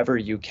me wherever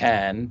you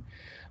can."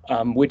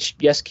 Which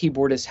Yes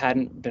keyboardists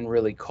hadn't been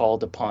really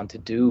called upon to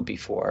do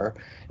before,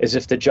 as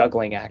if the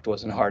juggling act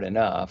wasn't hard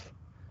enough.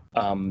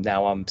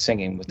 Now I'm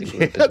singing with the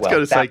group as I was well.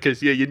 going to say,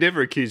 because you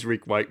never accuse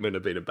Rick Wakeman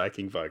of being a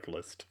backing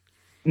vocalist.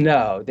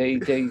 No, they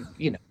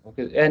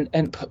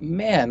and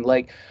man,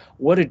 like,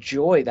 what a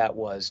joy that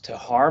was to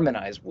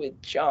harmonize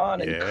with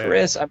John and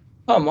Chris.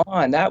 Come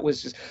on, that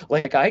was just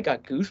like, I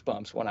got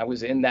goosebumps when I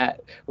was in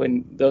that,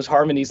 when those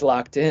harmonies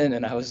locked in,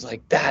 and I was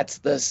like, that's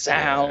the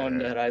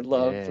sound that I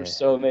loved for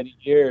so many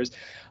years.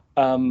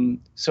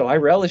 So I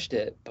relished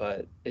it,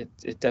 but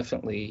it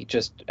definitely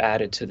just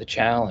added to the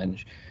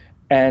challenge.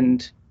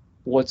 And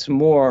what's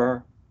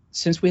more,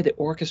 since we had the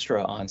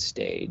orchestra on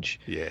stage,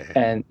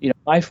 and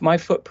my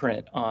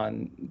footprint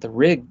on the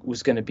rig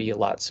was going to be a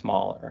lot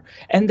smaller,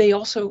 and they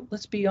also,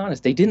 let's be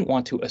honest, they didn't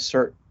want to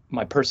assert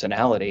my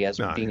personality as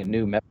being a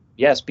new member.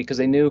 Yes, because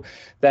they knew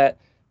that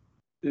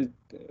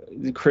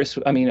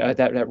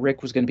that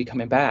Rick was going to be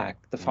coming back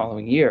the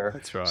following year.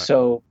 That's right.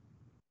 So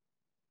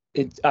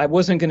I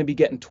wasn't going to be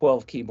getting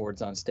 12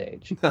 keyboards on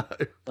stage, No.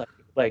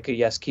 like a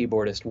Yes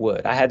keyboardist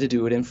would. I had to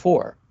do it in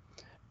 4.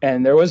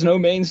 And there was no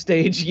main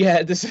stage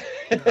yet.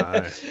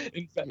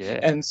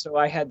 And so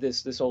I had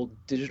this old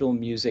Digital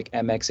Music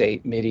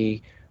MX8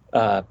 MIDI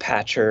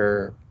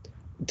patcher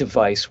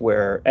device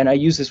and I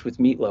use this with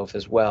Meatloaf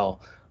as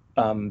well.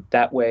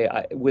 That way,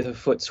 with a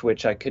foot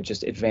switch, I could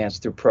just advance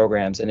through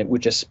programs, and it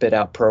would just spit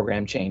out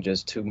program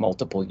changes to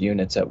multiple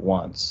units at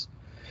once.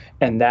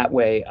 And that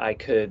way, I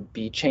could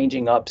be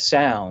changing up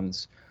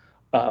sounds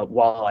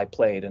while I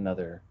played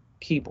another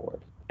keyboard.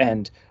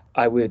 And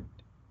I would,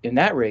 in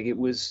that rig, it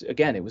was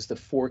the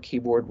 4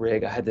 keyboard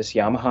rig. I had this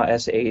Yamaha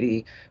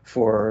S80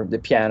 for the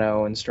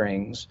piano and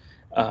strings.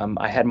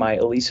 I had my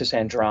Alesis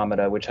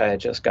Andromeda, which I had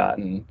just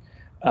gotten,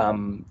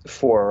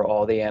 for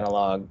all the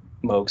analog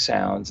Moog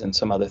sounds and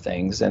some other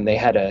things. And they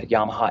had a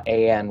Yamaha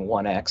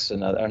AN1X,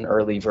 an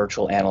early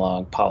virtual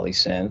analog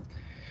polysynth.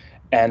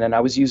 And then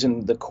I was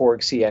using the Korg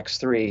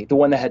CX3, the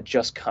one that had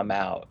just come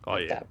out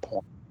at that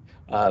point,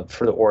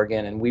 for the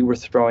organ. And we were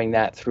throwing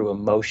that through a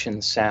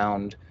Motion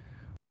Sound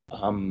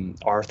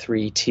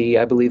R3T,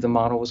 I believe the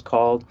model was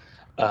called.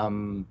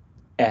 And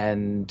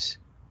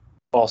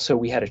also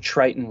we had a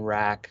Triton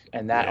rack,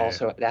 and that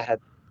had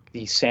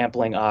the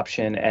sampling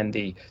option and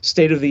the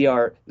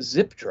state-of-the-art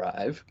zip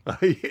drive.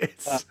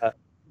 Yes.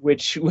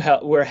 Which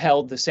were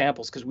held the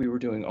samples, because we were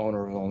doing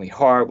Owner of Only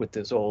Heart with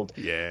those old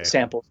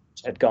samples,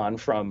 which had gone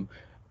from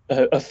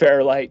a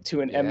Fairlight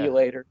to an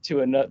emulator to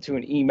an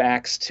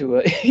Emax to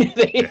a.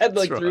 They had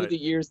through the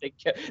years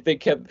they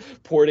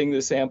kept porting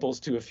the samples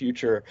to a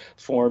future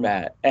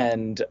format,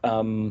 and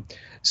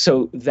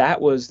so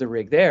that was the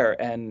rig there,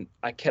 and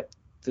I kept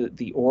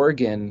the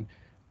organ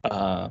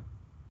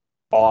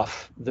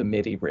off the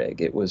MIDI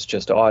rig. It was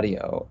just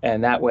audio,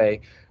 and that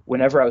way,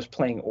 whenever I was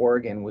playing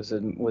organ was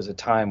a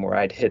time where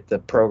I'd hit the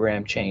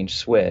program change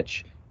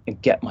switch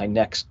and get my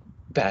next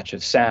batch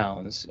of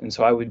sounds. And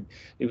so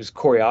it was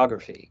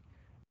choreography.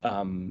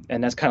 And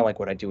that's kind of like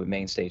what I do with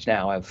main stage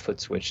now. I have foot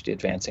switched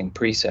advancing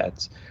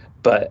presets.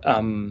 But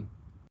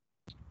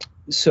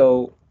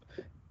so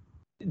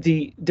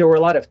there were a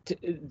lot of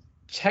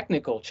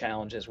technical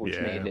challenges which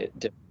made it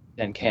different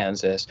than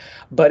Kansas.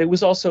 But it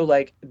was also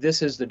like,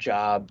 this is the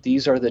job.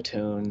 These are the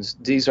tunes.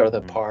 These are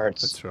the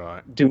parts. That's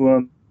right. Do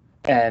them.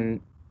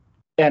 And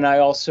I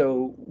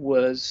also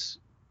was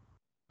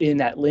in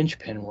that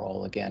linchpin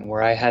role again,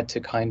 where I had to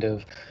kind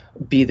of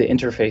be the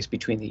interface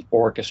between the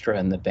orchestra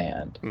and the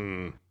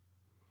band.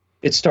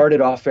 It started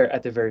off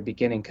at the very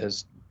beginning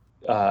because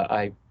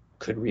I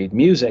could read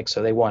music,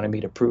 so they wanted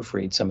me to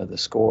proofread some of the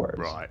scores.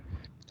 Right.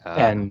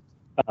 And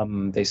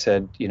they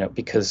said,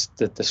 because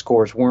the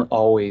scores weren't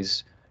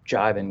always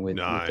jiving with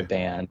the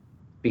band.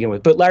 begin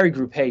with. But Larry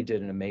Groupé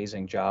did an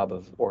amazing job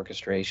of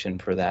orchestration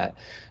for that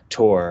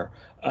tour.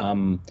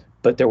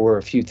 But there were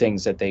a few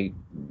things that they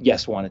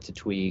wanted to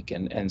tweak,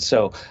 and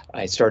so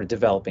I started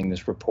developing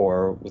this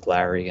rapport with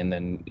Larry, and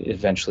then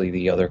eventually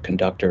the other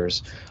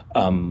conductors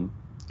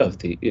of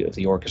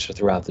the orchestra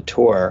throughout the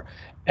tour.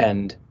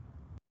 And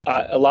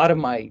a lot of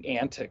my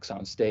antics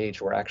on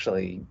stage were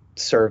actually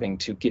serving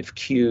to give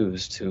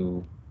cues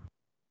to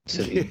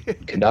the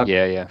conductor.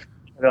 Yeah.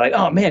 They're like,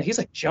 oh man, he's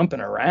like jumping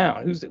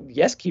around. Who's the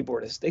Yes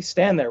keyboardist? They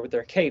stand there with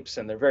their capes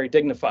and they're very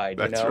dignified,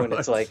 you know. Right. And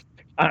it's like,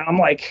 I'm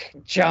like,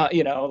 John,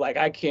 you know, like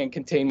I can't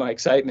contain my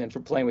excitement for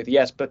playing with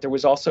Yes. But there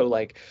was also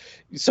like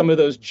some of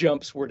those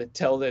jumps were to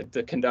tell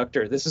the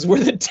conductor, this is where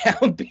the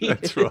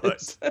downbeat is.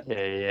 That's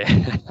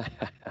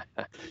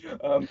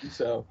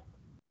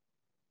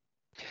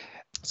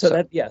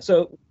right. Yeah.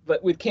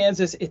 But with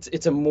Kansas,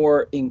 it's a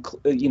more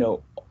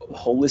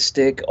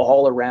holistic,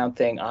 all around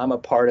thing. I'm a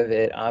part of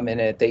it. I'm in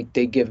it.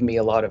 They give me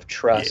a lot of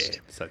trust.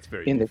 Yeah, so that's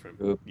very in different.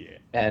 The group. Yeah,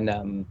 and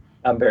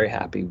I'm very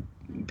happy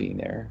being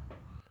there.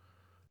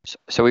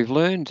 So we've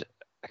learned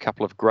a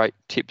couple of great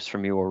tips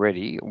from you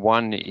already.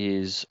 One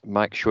is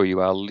make sure you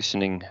are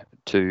listening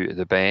to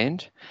the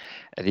band.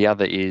 The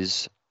other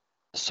is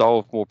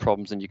solve more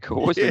problems than you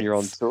cause when you're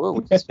on tour,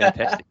 which is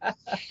fantastic.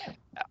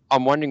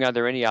 I'm wondering, are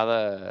there any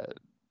other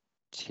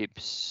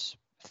tips,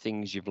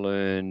 things you've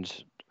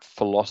learned,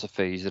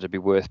 philosophies that would be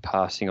worth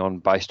passing on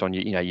based on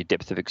your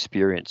depth of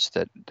experience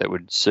that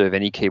would serve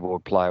any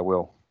keyboard player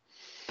well?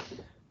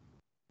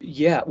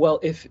 Yeah, well,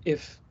 if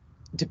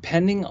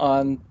depending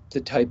on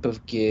the type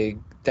of gig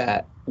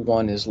that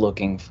one is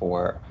looking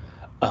for,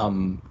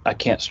 I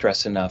can't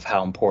stress enough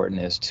how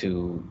important it is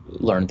to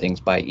learn things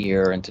by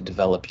ear and to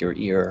develop your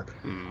ear,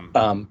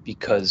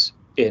 because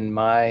in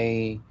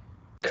my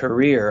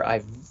career,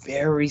 I've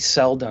very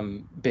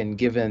seldom been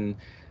given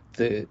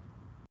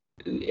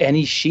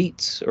any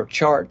sheets or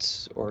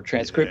charts or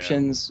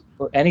transcriptions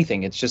or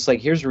anything. It's just like,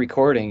 here's a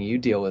recording, you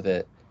deal with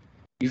it,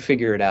 you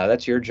figure it out.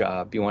 That's your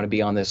job. You want to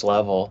be on this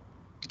level,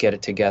 get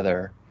it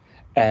together.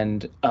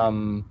 And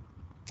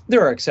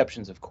there are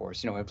exceptions, of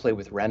course. I played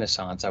with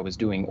Renaissance. I was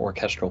doing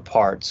orchestral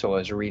parts, so I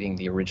was reading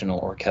the original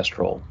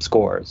orchestral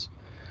scores.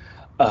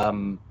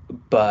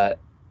 But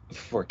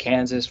for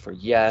Kansas, for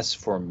Yes,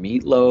 for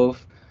Meatloaf,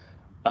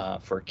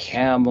 for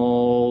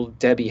Camel,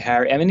 Debbie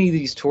Harry, any of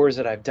these tours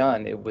that I've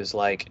done, it was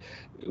like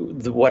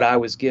what I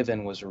was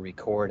given was a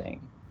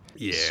recording.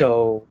 Yeah.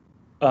 So,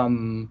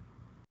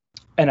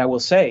 and I will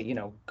say,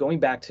 going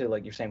back to,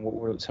 like you're saying, what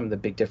were some of the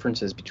big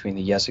differences between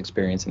the Yes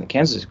experience and the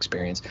Kansas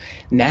experience?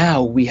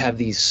 Now we have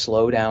these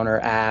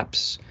slowdowner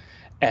apps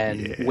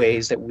and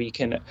ways that we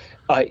can,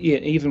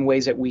 even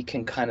ways that we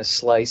can kind of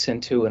slice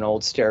into an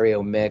old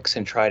stereo mix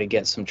and try to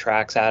get some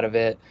tracks out of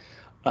it.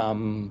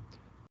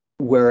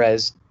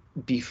 Whereas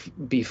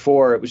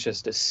before it was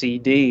just a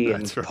CD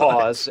and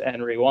pause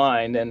and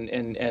rewind,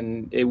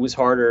 and it was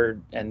harder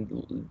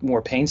and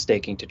more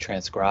painstaking to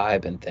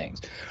transcribe and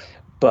things.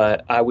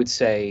 But I would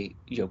say,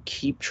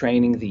 keep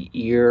training the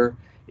ear.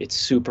 It's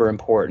super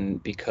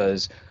important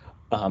because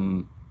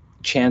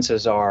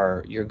chances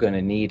are you're going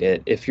to need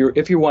it if you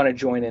want to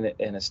join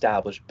an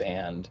established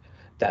band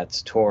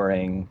that's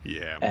touring.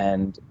 Yeah.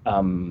 And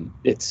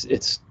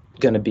it's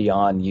going to be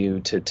on you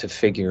to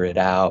figure it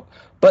out.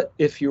 But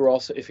if you're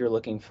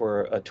looking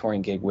for a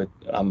touring gig with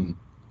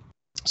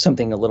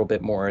something a little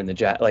bit more in the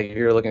jazz, like if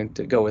you're looking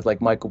to go with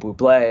like Michael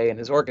Bublé and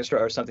his orchestra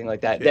or something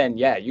like that, then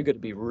you're going to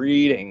be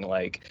reading,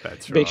 like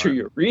make sure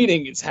your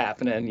reading is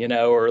happening,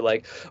 or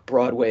like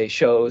Broadway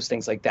shows,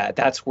 things like that.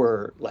 That's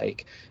where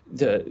like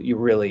you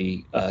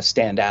really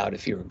stand out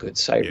if you're a good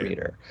sight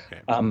reader.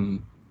 Yeah.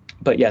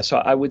 But yeah, so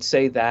I would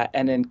say that,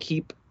 and then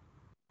keep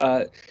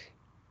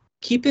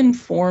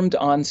informed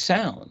on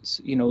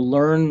sounds.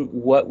 Learn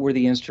what were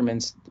the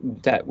instruments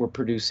that were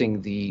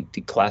producing the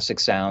classic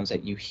sounds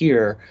that you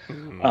hear.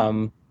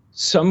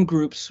 Some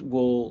groups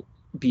will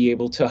be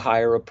able to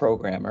hire a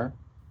programmer.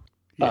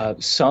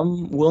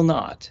 Some will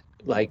not.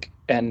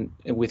 And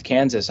with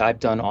Kansas, I've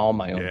done all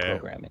my own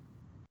programming.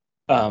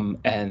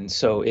 And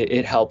so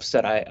it helps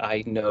that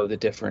I know the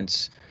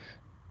difference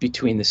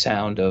between the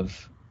sound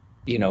of,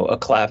 a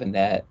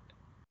clavinet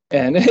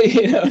and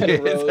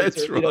and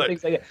Rhodes, or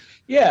things like that.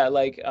 Yeah,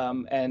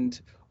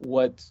 and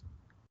what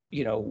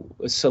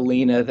a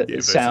Selena,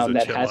 the sound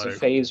that has a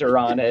phaser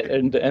on it,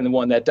 and the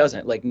one that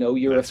doesn't. Like, know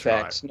your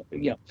effects.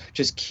 Right.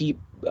 Just keep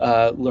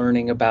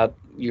learning about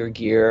your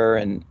gear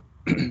and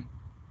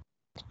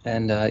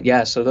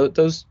So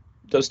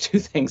those two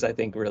things, I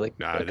think, really.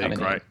 No, they're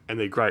great, and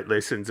they're great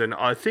lessons. And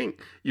I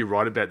think you're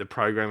right about the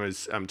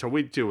programmers. So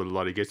we do a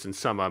lot of guests, and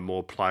some are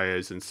more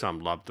players, and some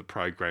love the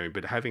programming.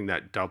 But having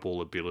that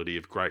double ability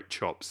of great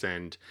chops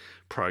and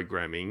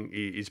programming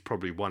is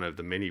probably one of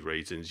the many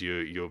reasons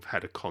you've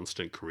had a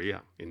constant career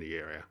in the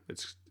area.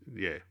 It's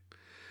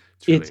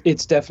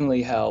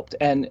definitely helped,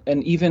 and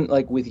even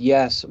like with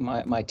Yes,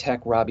 my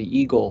tech Robbie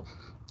Eagle,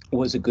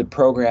 was a good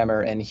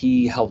programmer, and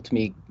he helped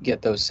me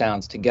get those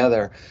sounds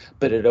together.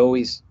 But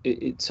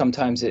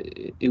sometimes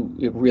it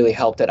really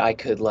helped that I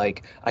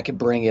could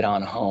bring it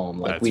on home.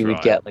 Like That's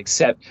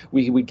right.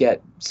 we would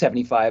get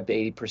 75 to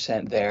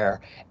 80%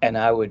 there, and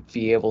I would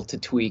be able to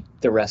tweak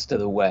the rest of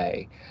the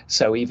way.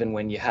 So even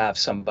when you have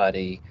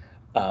somebody,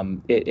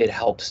 it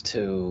helps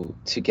to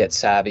get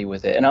savvy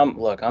with it. And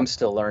I'm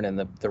still learning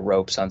the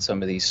ropes on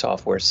some of these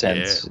software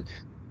synths,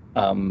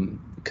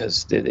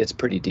 because it's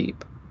pretty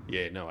deep.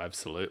 Yeah, no,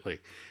 absolutely.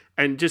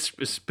 And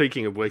just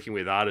speaking of working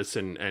with artists,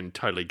 and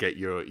totally get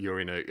you're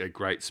in a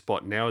great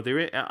spot now. Are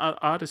there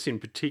artists in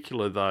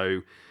particular,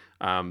 though,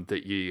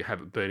 that you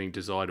have a burning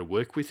desire to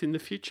work with in the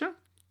future?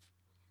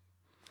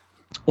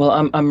 Well,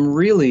 I'm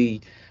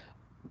really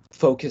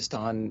focused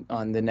on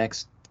the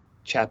next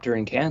chapter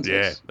in Yeah,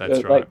 Kansas.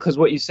 that's right. Because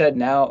what you said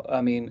now,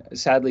 I mean,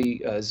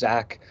 sadly,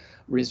 Zach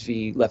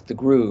Risby left the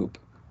group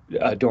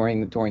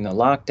during the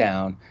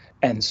lockdown,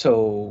 and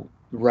so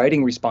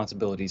writing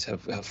responsibilities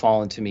have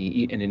fallen to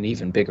me in an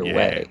even bigger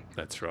way.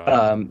 That's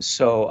right.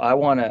 So I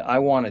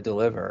wanna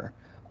deliver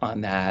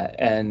on that,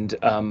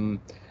 and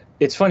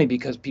it's funny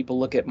because people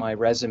look at my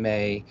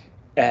resume,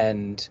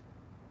 and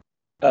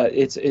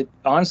it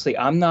honestly,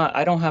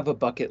 I don't have a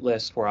bucket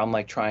list where I'm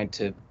like trying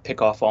to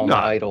pick off all No,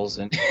 my idols,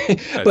 and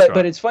that's but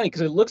right. it's funny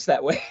because it looks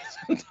that way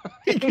sometimes.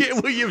 Yeah,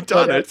 well, you've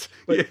done it.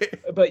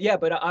 But Yeah.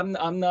 but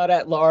I'm not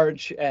at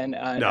large, and No,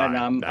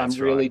 I'm that's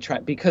really right.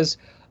 trying, because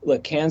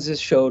look, Kansas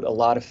showed a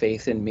lot of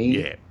faith in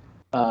me,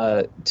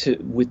 Yeah, to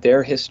with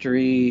their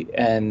history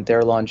and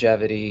their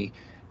longevity,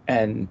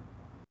 and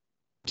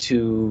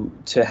to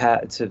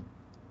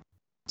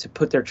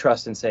put their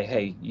trust and say,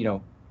 hey,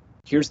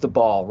 here's the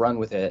ball, run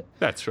with it.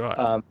 that's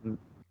right.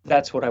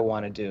 That's what I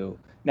want to do.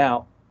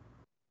 Now,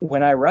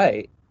 when I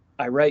write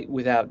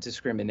without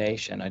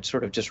discrimination. I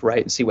sort of just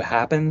write and see what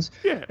happens.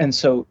 Yeah, And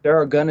so there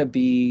are going to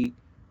be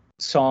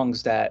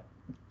songs that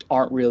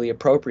aren't really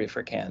appropriate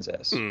for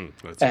Kansas.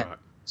 that's And right.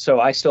 so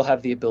I still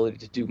have the ability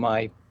to do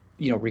my,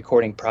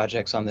 recording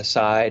projects on the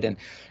side. And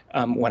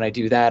when I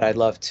do that, I'd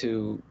love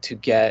to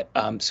get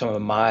some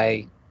of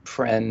my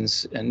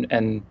friends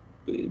and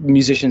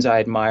musicians I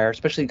admire,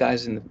 especially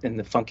guys in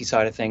the funky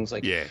side of things,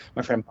 like Yeah,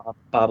 my friend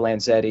Bob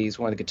Lanzetti is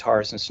one of the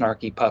guitarists in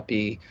Snarky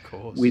Puppy. of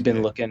course. We've been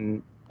Yeah.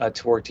 looking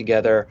to work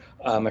together.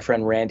 My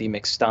friend Randy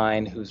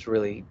McStein, who's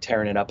really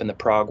tearing it up in the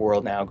prog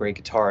world now,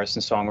 great guitarist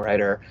and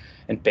songwriter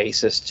and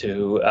bassist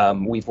too.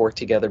 We've worked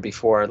together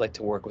before. I'd like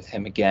to work with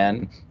him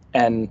again.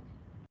 And,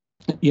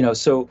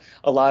 so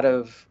a lot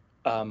of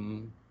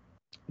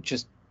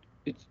just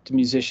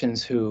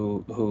musicians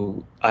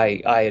who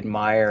I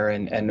admire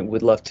and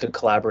would love to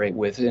collaborate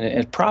with,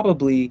 and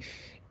probably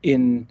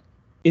in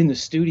the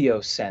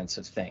studio sense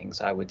of things,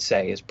 I would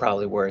say is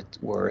probably where it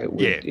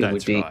Yeah, would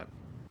that's be. right.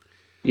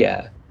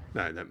 Yeah.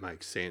 No, that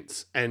makes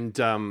sense. And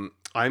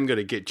I'm going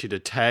to get you to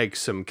tag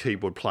some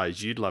keyboard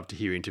players you'd love to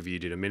hear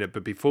interviewed in a minute.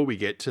 But before we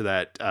get to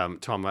that,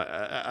 Tom,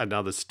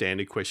 another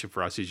standard question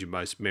for us is your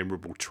most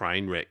memorable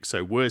train wreck.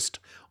 So worst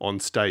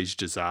on-stage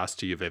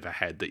disaster you've ever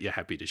had that you're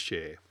happy to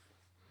share.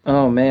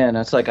 Oh man,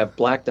 that's like I've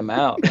blacked them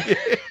out. Yeah.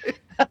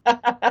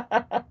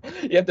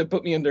 You have to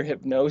put me under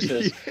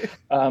hypnosis,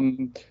 Yeah.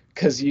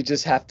 because you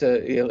just have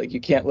to, like, you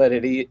can't let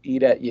it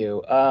eat at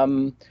you.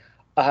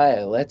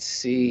 Let's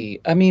see.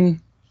 I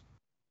mean,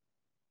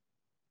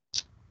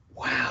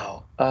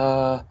 wow.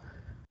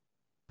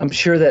 I'm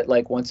sure that,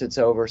 like, once it's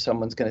over,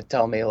 someone's going to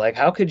tell me, like,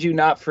 how could you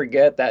not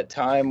forget that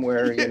time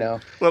where, Yeah.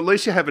 Well, at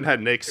least you haven't had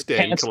an your X-stand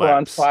pants were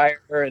on collapse.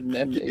 fire,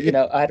 and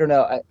Yeah. I don't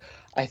know.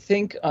 I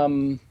think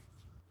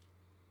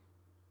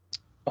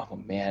oh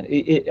man,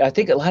 I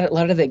think a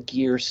lot of that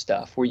gear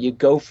stuff where you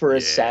go for a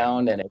Yeah.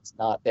 sound and it's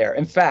not there.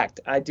 In fact,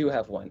 I do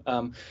have one.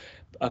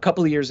 A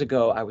couple of years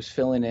ago, I was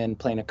filling in,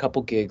 playing a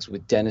couple gigs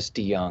with Dennis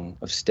DeYoung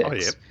of Oh, yep.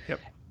 Styx, Yep.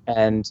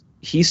 and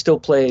he still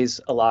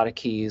plays a lot of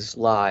keys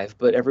live,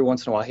 but every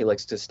once in a while he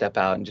likes to step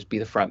out and just be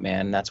the front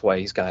man. And that's why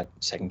he's got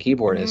second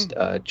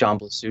keyboardist. John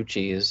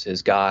Blasucci is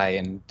his guy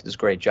and does a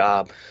great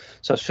job.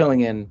 So I was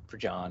filling in for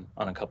John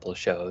on a couple of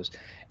shows,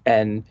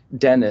 and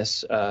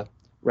Dennis,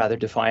 rather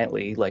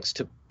defiantly, likes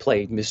to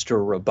play Mr.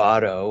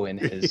 Roboto in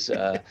his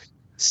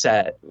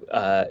set,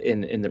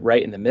 in the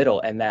right in the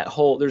middle, and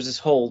there's this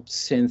whole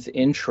synth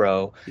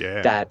intro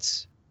Yeah.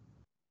 that's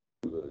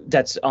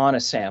on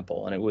a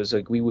sample, and it was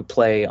like we would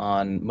play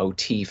on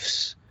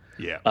motifs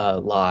Yeah.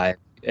 live,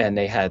 and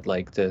they had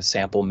like the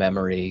sample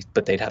memory,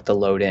 but they'd have to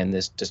load in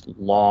this just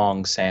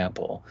long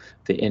sample.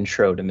 The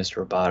intro to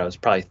Mr. Roboto is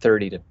probably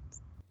 30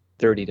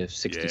 to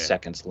 60 Yeah.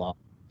 seconds long,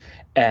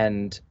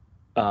 and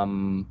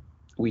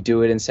we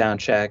do it in sound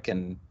check,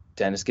 and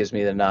Dennis gives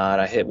me the nod.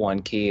 I hit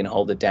one key and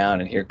hold it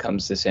down, and here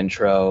comes this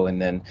intro, and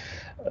then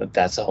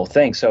that's the whole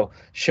thing. So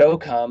show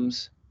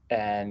comes,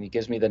 and he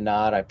gives me the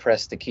nod. I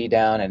press the key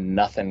down, and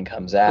nothing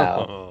comes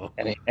out. Oh.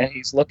 And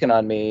he's looking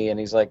on me, and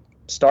he's like,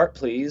 "Start,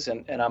 please."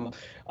 And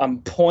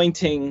I'm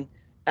pointing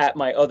at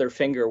my other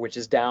finger, which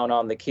is down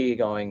on the key,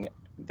 going,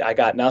 "I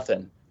got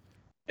nothing."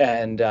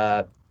 And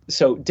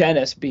so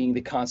Dennis, being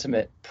the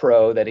consummate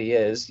pro that he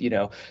is,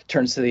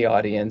 turns to the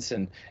audience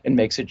and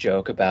makes a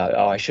joke about,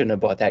 oh, I shouldn't have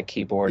bought that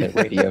keyboard at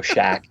Radio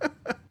Shack.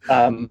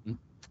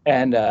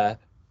 And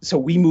so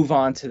we move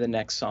on to the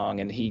next song,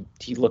 and he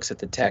looks at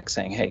the text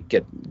saying, hey,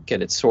 get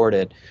it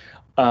sorted.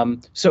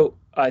 So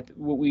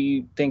what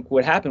we think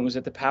what happened was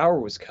that the power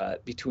was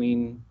cut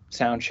between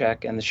sound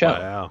check and the show.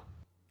 Wow.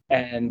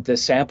 And the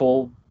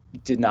sample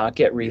did not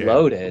get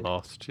reloaded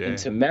lost,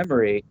 into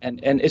memory.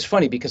 And it's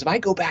funny because if I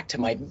go back to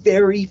my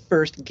very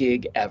first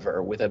gig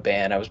ever with a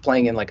band, I was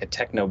playing in like a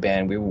techno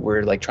band. We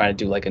were like trying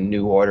to do like a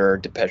New Order,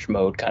 Depeche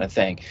Mode kind of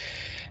thing.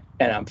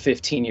 And I'm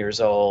 15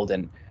 years old,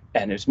 and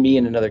there's me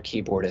and another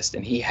keyboardist,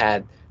 and he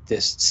had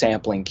this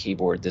sampling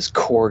keyboard, this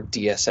Korg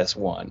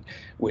DSS-1,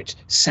 which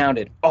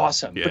sounded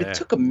awesome, but it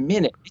took a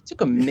minute. It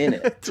took a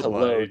minute to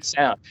load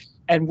sound.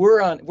 And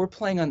we're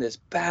playing on this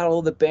Battle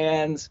of the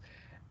Bands,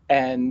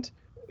 and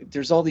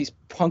there's all these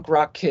punk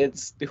rock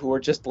kids who are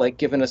just like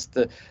giving us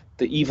the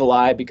evil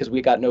eye because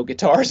we got no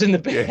guitars in the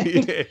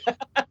band.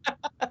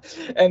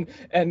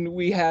 and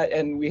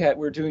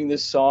we're doing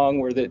this song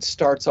where it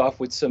starts off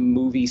with some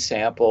movie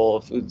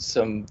sample,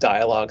 some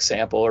dialogue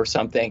sample or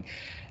something,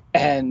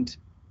 and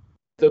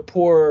my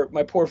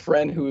poor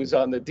friend who's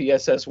on the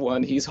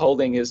DSS-1, he's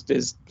holding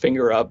his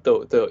finger up,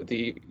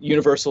 the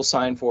universal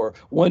sign for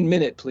 1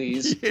 minute,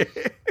 please.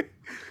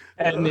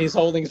 And he's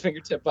holding his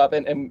fingertip up,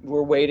 and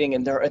we're waiting,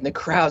 and the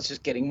crowd's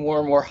just getting more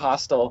and more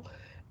hostile,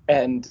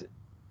 and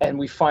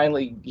we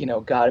finally,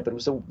 got it, but it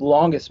was the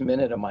longest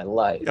minute of my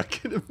life. I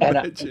can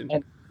imagine.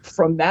 And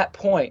from that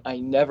point, I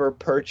never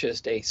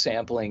purchased a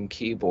sampling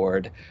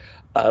keyboard.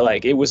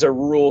 Like, it was a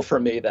rule for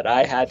me that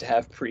I had to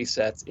have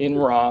presets in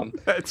ROM.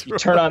 That's you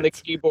turn on the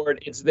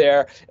keyboard, it's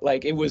there.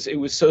 Like, it was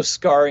so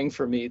scarring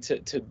for me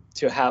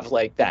to have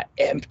like that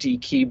empty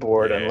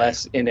keyboard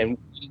unless and then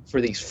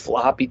for these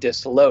floppy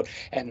disks to load.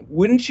 And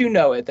wouldn't you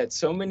know it, that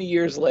so many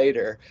years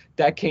later,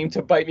 that came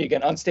to bite me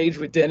again on stage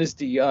with Dennis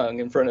DeYoung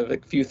in front of a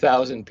few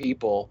thousand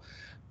people.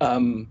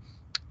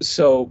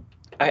 So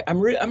I'm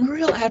a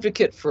real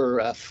advocate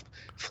for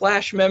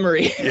flash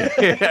memory.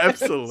 Yeah,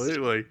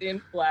 absolutely.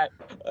 In flash.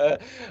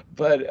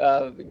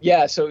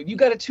 So you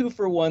got a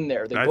 2-for-1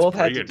 there. They both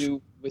had to do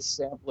with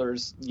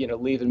samplers,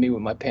 leaving me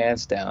with my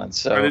pants down.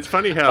 So, and it's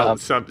funny how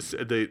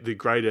the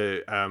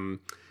greater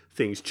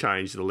things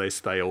change, the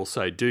less they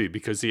also do,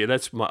 because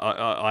that's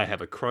I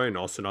have a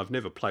Kronos, and I've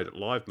never played it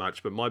live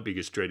much, but my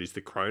biggest dread is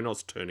the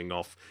Kronos turning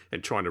off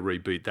and trying to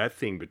reboot that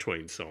thing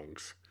between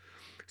songs.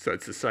 So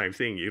it's the same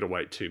thing. You got to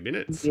wait 2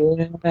 minutes.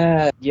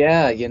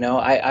 Yeah.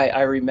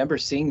 I remember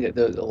seeing that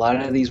a lot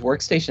of these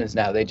workstations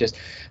now, they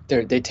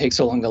take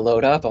so long to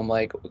load up. I'm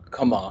like,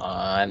 come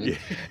on.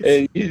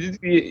 Yes.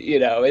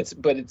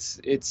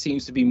 It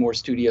seems to be more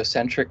studio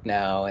centric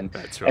now, and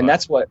that's right. And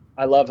that's what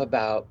I love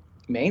about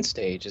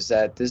MainStage, is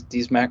that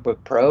these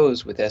MacBook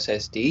Pros with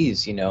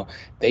SSDs,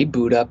 they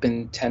boot up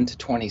in 10 to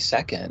 20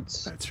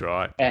 seconds. That's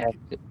right. And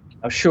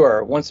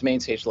sure, once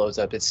MainStage loads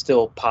up, it's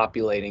still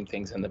populating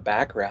things in the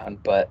background,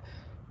 but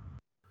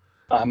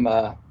I'm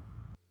a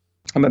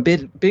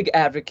big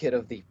advocate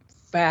of the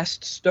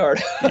fast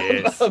start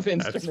of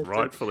instruments. That's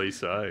rightfully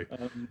so.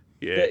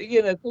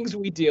 Things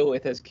we deal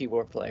with as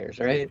keyboard players,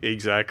 right?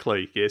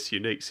 Exactly. Yes,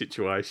 unique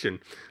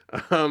situation.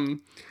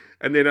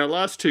 And then our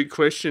last two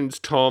questions,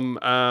 Tom,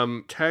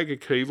 tag a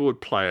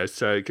keyboard player.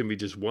 So it can be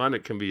just one,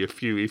 it can be a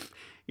few. If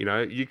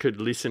you could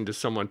listen to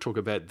someone talk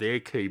about their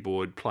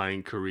keyboard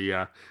playing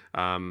career,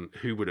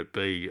 who would it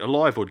be?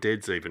 Alive or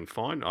dead's even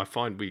fine. I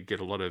find we get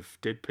a lot of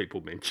dead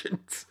people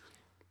mentions.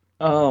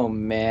 Oh,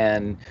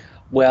 man.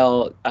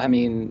 Well, I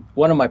mean,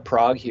 one of my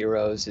prog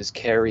heroes is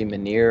Kerry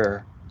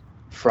Minier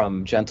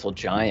from Gentle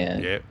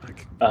Giant. Yeah.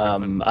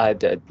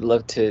 I'd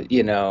love to,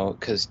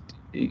 because,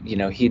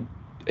 he'd,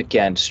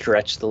 again,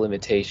 stretch the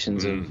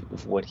limitations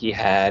of what he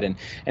had.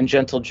 And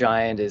Gentle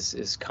Giant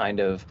is kind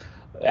of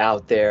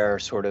out there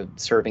sort of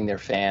serving their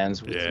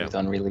fans with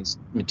unreleased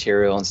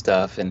material and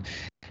stuff. And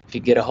if you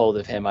get a hold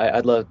of him,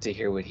 I'd love to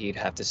hear what he'd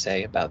have to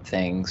say about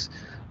things.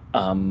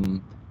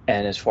 And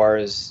as far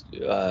as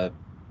the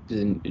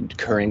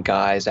current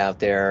guys out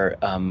there,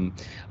 I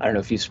don't know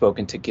if you've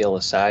spoken to Gil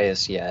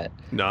Asias yet.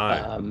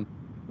 No.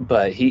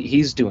 But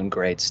he's doing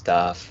great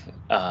stuff.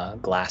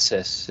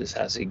 Glasses is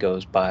as he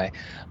goes by.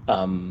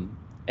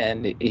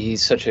 And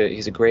he's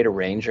a great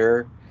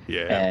arranger.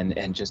 Yeah.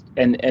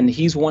 And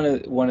he's one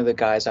of the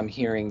guys I'm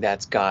hearing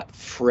that's got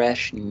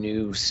fresh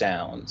new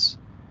sounds.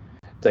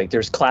 Like,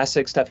 there's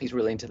classic stuff. He's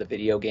really into the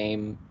video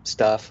game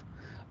stuff,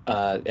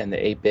 and the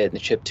 8-bit and the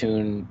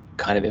chiptune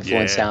kind of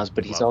influence sounds.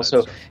 But he's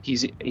also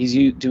he's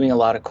doing a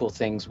lot of cool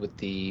things with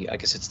I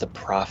guess it's the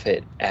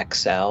Prophet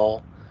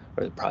XL,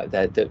 or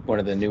that one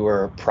of the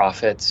newer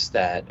Prophets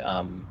that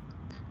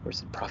or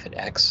is it Prophet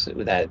X,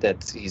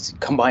 that he's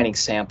combining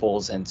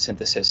samples and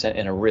synthesis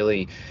in a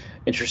really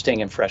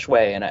interesting and fresh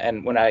way.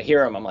 And when I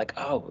hear him, I'm like,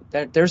 oh,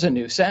 there's a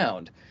new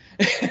sound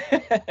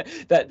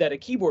that a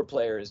keyboard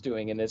player is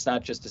doing, and it's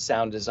not just a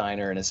sound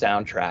designer and a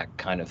soundtrack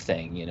kind of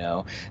thing.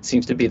 It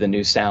seems to be the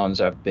new sounds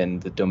have been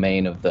the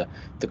domain of the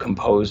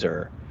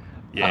composer.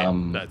 Yeah,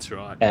 that's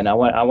right. And I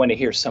want to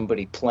hear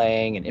somebody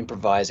playing and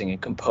improvising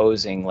and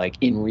composing like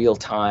in real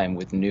time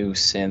with new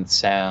synth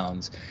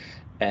sounds.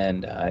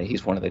 And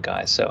he's one of the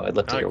guys, so I'd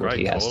love to hear what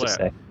he has to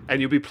say. And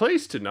you'll be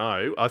pleased to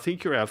know, I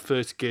think you're our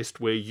first guest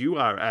where you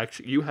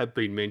have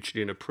been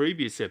mentioned in a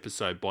previous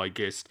episode by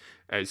guest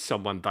as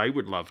someone they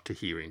would love to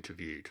hear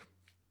interviewed.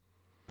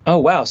 Oh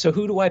wow! So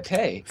who do I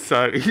pay?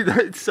 So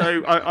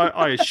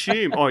I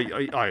assume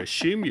I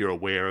assume you're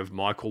aware of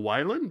Michael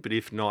Whalen, but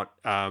if not,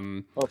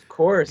 of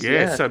course,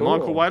 yeah. So cool.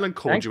 Michael Whalen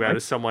called you out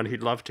as someone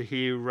he'd love to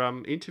hear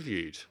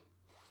interviewed.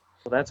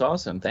 Well, that's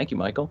awesome. Thank you,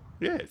 Michael.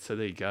 Yeah, so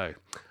there you go.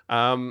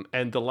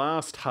 And the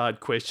last hard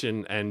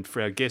question, and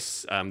for our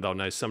guests, they'll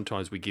know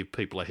sometimes we give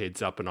people a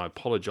heads up, and I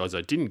apologise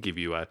I didn't give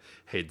you a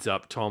heads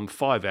up, Tom.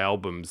 5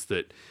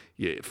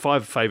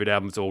 favourite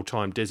albums of all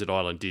time, Desert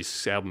Island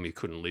Discs, album you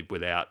couldn't live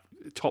without,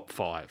 top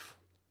 5.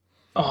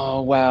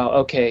 Oh, wow.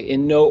 Okay,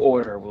 in no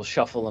order. We'll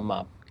shuffle them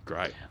up.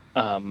 Great.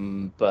 But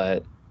I'm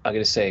going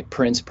to say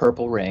Prince,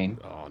 Purple Rain.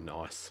 Oh,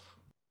 nice.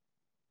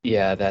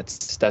 Yeah,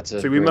 that's a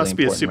So we really must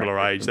be a similar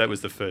record. age. That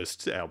was the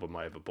first album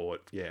I ever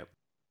bought. Yeah.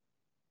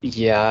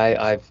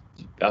 Yeah,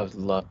 I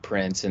love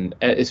Prince, and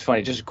it's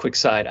funny. Just a quick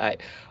side.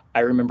 I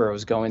remember I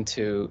was going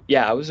to.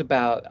 Yeah, I was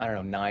about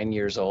 9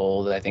 years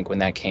old, I think, when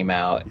that came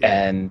out,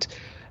 and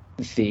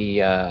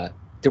there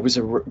was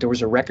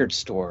a record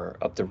store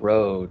up the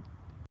road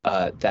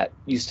that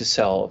used to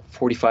sell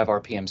 45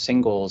 RPM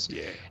singles,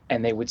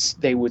 and they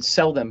would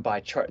sell them by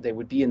chart. They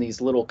would be in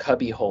these little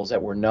cubby holes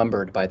that were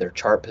numbered by their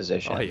chart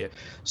position. Oh, yeah.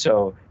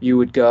 So you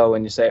would go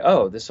and you say,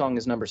 "Oh, this song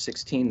is number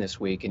 16 this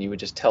week," and you would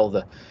just tell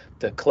the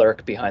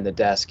clerk behind the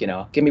desk,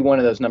 give me one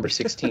of those number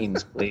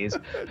 16s, please.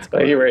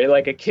 Like you were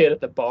like a kid at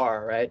the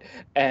bar, right?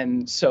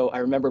 And so I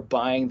remember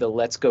buying the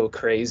Let's Go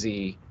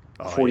Crazy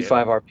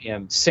 45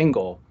 RPM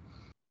single.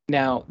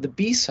 Now the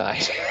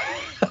B-side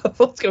of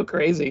Let's Go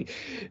Crazy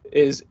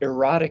is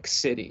Erotic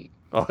City.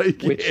 Oh,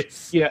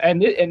 which, yes.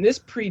 And this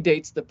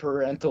predates the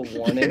parental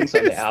warnings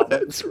on the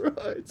album. That's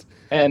right.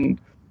 And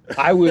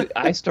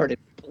I started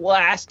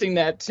blasting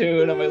that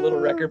tune on my little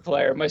record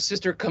player. My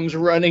sister comes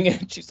running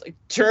in. She's like,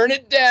 "Turn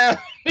it down."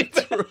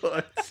 That's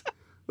right.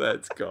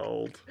 That's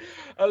gold.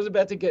 I was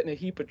about to get in a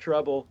heap of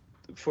trouble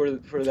for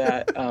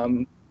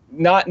that.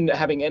 Not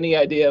having any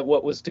idea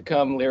what was to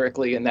come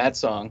lyrically in that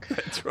song.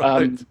 That's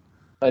right.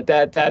 But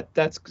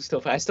that's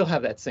still. I still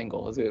have that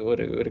single. What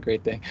a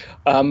great thing.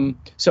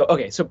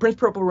 So Prince,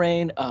 Purple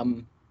Rain.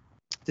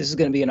 This is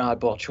going to be an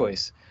oddball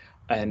choice,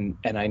 and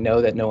I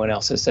know that no one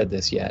else has said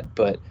this yet,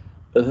 but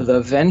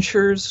the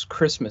Ventures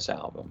Christmas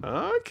album.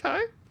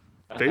 Okay.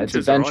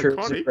 Ventures are Ventures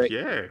iconic. great,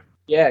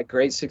 yeah,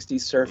 great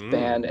 60s surf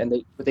band, and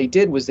what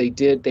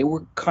they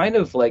were kind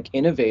of like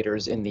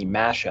innovators in the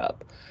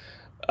mashup.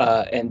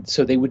 And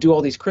so they would do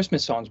all these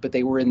Christmas songs, but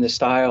they were in the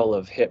style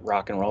of hit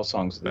rock and roll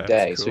songs of the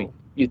day. Cool. So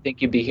you'd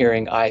think you'd be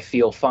hearing "I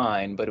Feel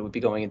Fine," but it would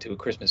be going into a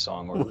Christmas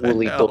song, or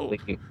 "Wooly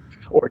Bully,"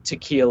 or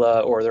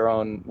 "Tequila," or their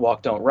own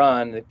 "Walk Don't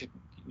Run."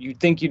 You'd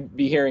think you'd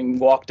be hearing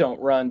 "Walk Don't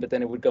Run," but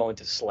then it would go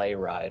into "Sleigh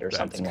Ride" or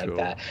something like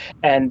that.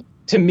 And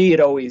to me, it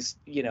always,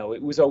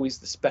 it was always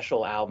the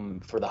special album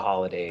for the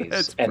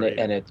holidays.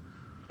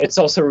 It's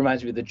also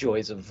reminds me of the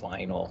joys of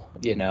vinyl.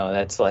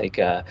 That's like,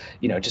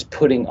 just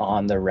putting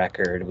on the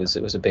record was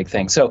a big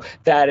thing. So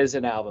that is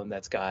an album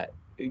that's got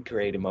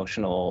great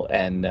emotional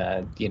and,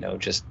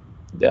 just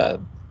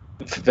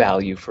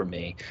value for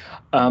me.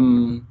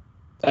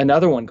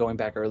 Another one going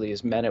back early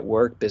is Men at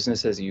Work,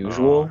 Business as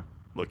Usual.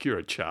 Look, you're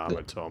a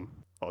charmer, Tom.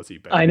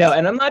 Aussie band. I know,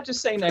 and I'm not just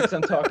saying that because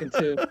I'm talking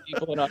to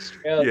people in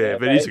Australia. Yeah,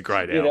 but it's a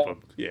great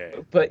album. Yeah.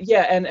 But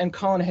yeah, and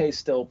Colin Hay's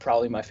still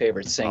probably my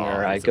favorite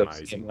singer. I go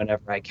to him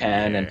whenever I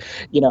can, and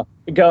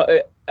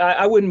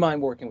I wouldn't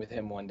mind working with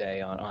him one day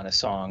on a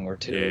song or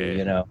two.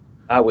 Yeah.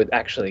 I would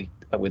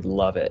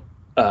love it,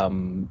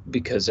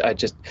 because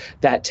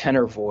that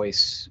tenor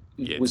voice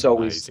was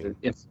always an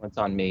influence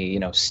on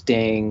me.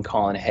 Sting,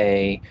 Colin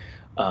Hay,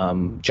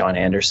 John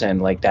Anderson,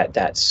 like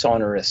that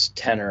sonorous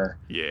tenor.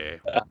 Yeah.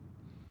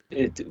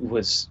 It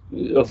was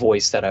a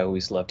voice that I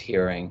always loved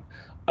hearing.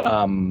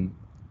 And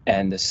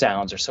the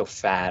sounds are so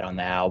fat on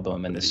the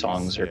album, and the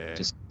songs are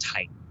just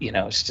tight,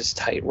 it's just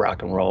tight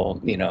rock and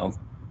roll,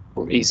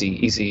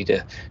 easy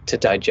to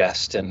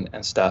digest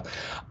and stuff.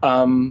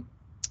 I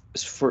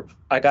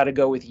got to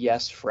go with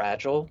Yes,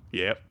 Fragile.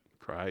 Yep,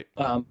 right.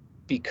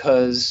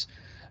 Because,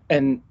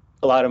 and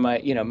a lot of my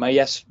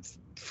Yes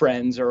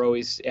friends are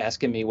always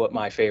asking me what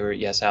my favorite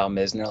Yes album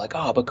is, and they're like,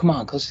 "Oh, but come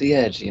on, Close to the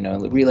Edge,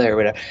 Relay or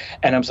whatever."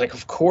 And I was like,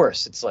 of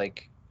course. It's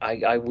like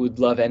I would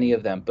love any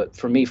of them, but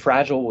for me,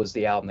 Fragile was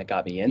the album that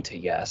got me into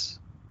Yes.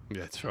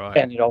 That's right.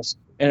 And it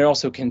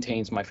also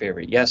contains my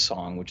favorite Yes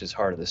song, which is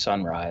Heart of the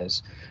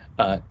Sunrise.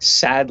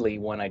 Sadly,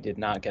 one I did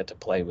not get to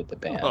play with the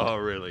band. Oh,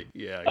 really?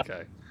 Yeah.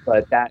 Okay.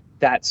 But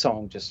that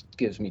song just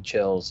gives me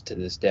chills to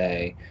this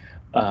day.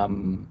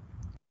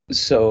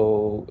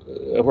 So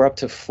we're up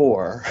to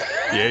 4.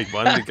 Yeah,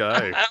 one to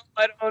go.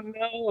 I don't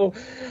know.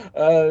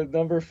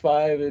 Number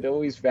 5, it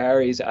always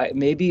varies.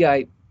 Maybe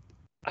I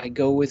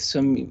go with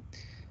some.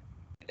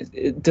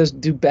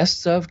 do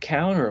best of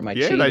count, or am I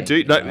cheating? They do.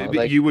 You No, know?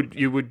 but you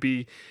would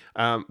be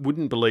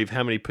wouldn't believe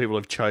how many people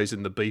have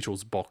chosen the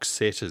Beatles box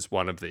set as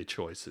one of their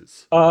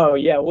choices. Oh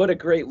yeah, what a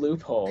great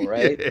loophole,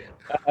 right?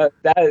 Yeah.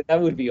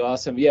 That would be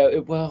awesome. Yeah,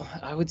 well,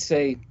 I would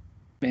say,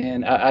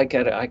 man, I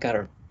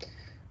gotta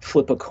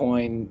flip a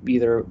coin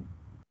either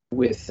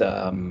with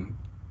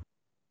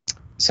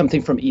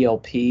something from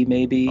ELP Oh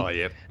maybe,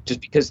 yeah,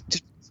 just because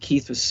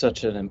Keith was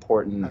such an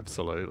important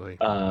absolutely.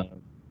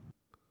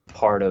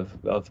 part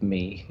of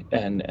me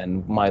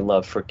and my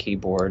love for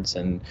keyboards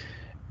and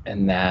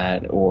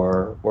that,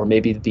 or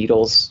maybe the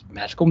Beatles'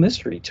 Magical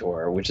Mystery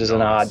Tour, which is an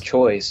Nice. odd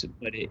choice,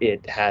 but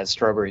it has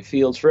Strawberry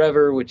Fields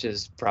Forever, which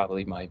is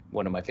probably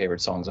one of my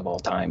favorite songs of all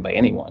time by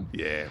anyone.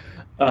 Yeah.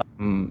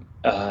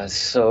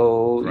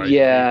 So Great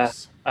yeah,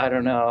 picks. I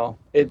don't know.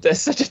 That's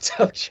such a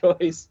tough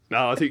choice.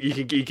 No, I think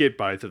you get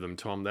both of them,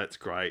 Tom. That's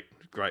great.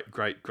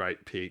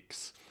 Great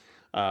picks.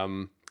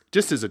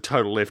 Just as a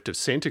total left of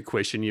centre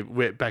question, you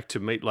went back to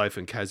Meatloaf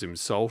and Kazim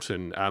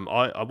Sultan.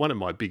 One of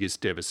my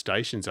biggest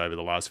devastations over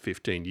the last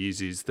 15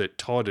 years is that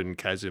Todd and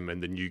Kazim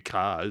and the new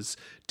cars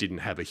didn't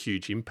have a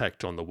huge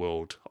impact on the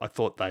world. I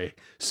thought they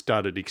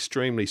started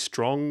extremely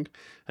strong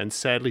and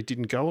sadly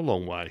didn't go a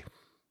long way.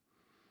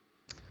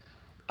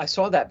 I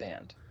saw that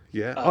band.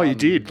 Yeah. Oh, you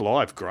did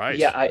live. Great.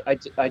 Yeah,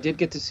 I did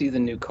get to see the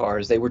new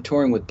Cars. They were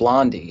touring with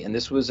Blondie, and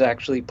this was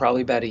actually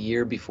probably about a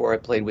year before I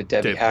played with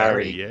Debbie Deb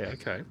Harry. Yeah.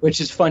 Okay.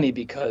 Which is funny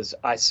because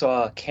I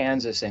saw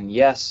Kansas and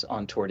Yes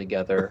on tour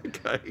together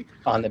Okay.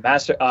 on the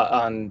master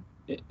on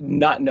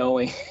not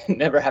knowing,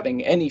 never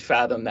having any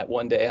fathom that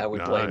one day I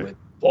would play with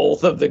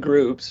both of the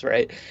groups,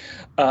 right?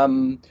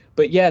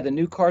 But yeah, the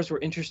new Cars were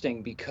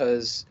interesting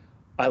because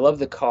I love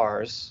the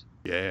Cars.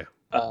 Yeah.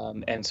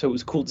 And so it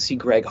was cool to see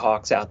Greg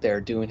Hawkes out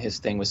there doing his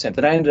thing with synth.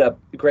 And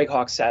Greg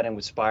Hawkes sat in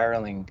with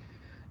Spiraling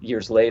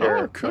years later.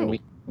 Oh, cool. When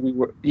we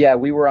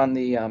were on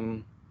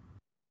the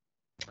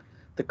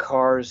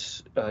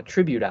Cars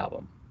tribute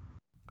album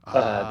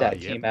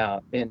that came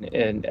out,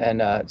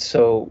 and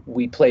so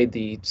we played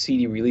the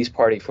CD release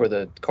party for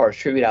the Cars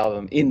tribute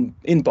album in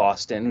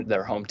Boston,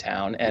 their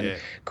hometown, and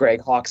Greg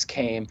Hawkes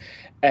came,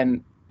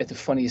 and the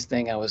funniest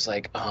thing, I was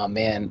like, oh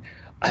man,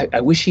 I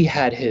wish he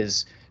had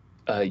his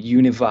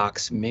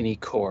Univox mini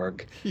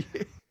Korg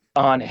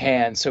on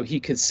hand so he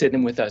could sit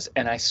in with us.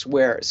 And I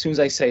swear, as soon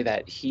as I say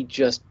that, he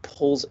just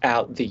pulls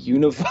out the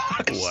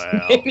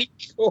Univox mini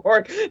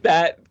Korg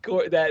that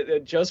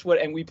just what,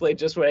 and we played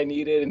just what I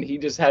needed, and he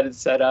just had it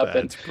set up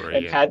and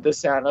had the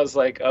sound. I was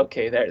like,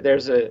 okay,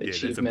 there's a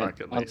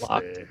achievement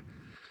unlocked.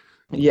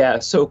 Yeah,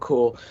 so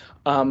cool.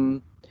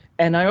 And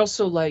I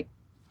also like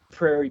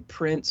Prairie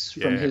Prince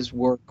from his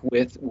work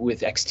with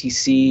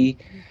XTC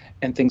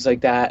and things like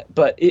that.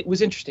 But it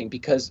was interesting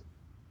because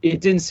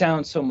it didn't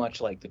sound so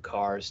much like the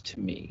Cars to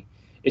me.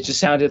 It just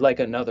sounded like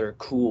another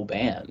cool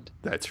band.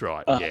 That's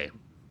right.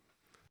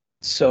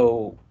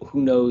 So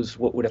who knows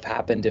what would have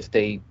happened if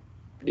it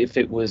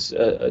was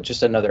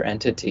just another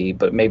entity,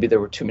 but maybe there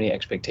were too many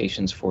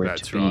expectations for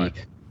it to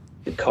be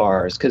the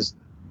Cars, because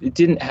it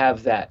didn't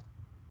have that.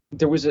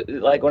 There was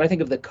like, when I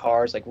think of the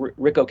Cars, like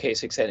Rick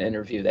Ocasek said in an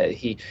interview that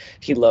he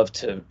loved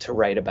to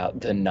write about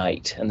the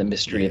night and the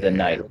mystery of the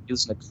night. When you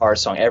listen to Cars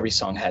song, every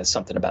song has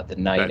something about the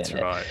night in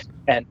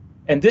it.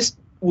 And this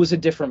was a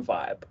different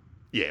vibe.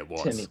 Yeah, it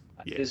was. To me.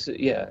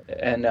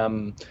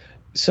 And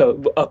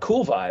so a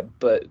cool vibe,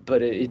 but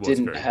it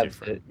didn't have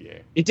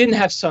it didn't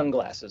have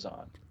sunglasses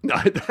on. No,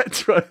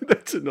 that's right.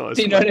 That's a nice.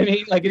 Do you know what I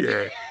mean? Like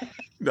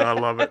No, I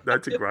love it.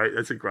 That's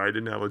a great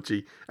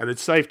analogy. And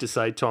it's safe to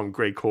say, Tom,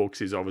 Greg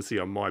Hawkes is obviously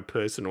on my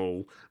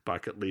personal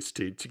bucket list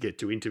to get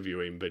to interview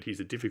him, but he's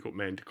a difficult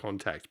man to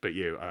contact. But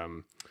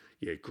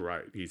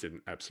great. He's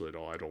an absolute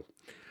idol.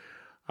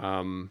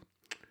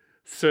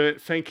 Sir,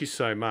 thank you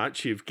so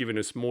much. You've given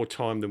us more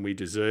time than we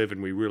deserve,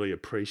 and we really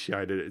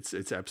appreciate it.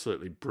 It's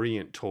absolutely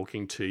brilliant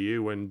talking to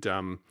you, and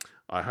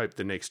I hope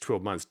the next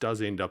 12 months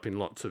does end up in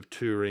lots of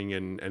touring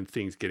and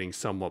things getting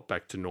somewhat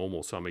back to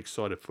normal. So I'm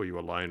excited for you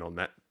alone on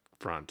that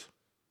front.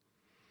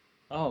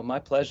 Oh, my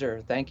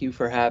pleasure. Thank you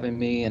for having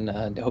me, and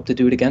I hope to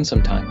do it again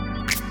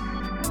sometime.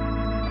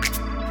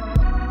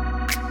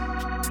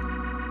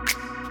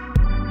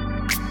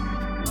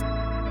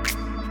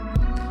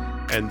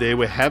 And there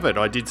we have it.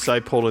 I did say,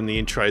 Paul, in the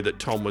intro that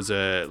Tom was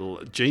a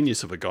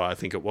genius of a guy, I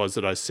think it was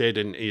that I said,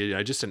 and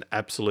just an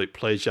absolute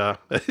pleasure.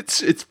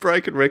 It's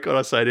broken record,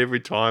 I say it every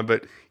time,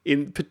 but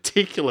in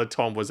particular,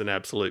 Tom was an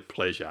absolute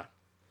pleasure.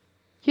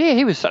 Yeah,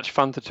 he was such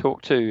fun to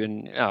talk to,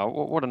 and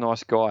what a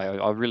nice guy.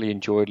 I really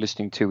enjoyed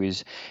listening to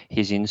his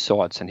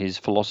insights and his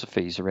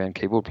philosophies around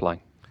keyboard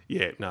playing.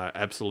 Yeah, no,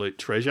 absolute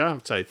treasure.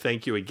 So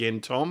thank you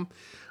again, Tom.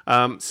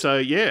 And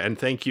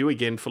thank you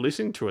again for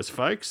listening to us,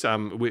 folks.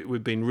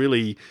 We've been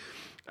really...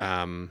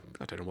 I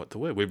don't know what the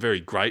word. We're very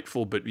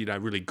grateful, but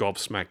really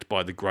gobsmacked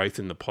by the growth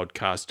in the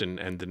podcast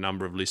and the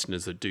number of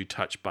listeners that do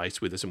touch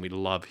base with us, and we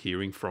love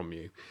hearing from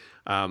you.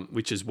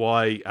 Which is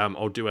why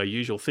I'll do our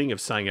usual thing of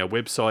saying our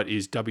website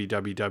is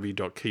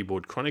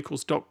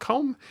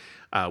www.keyboardchronicles.com.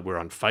 We're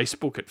on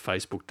Facebook at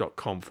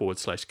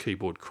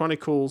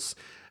facebook.com/keyboardchronicles.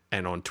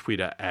 and on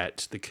Twitter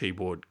at the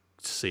keyboard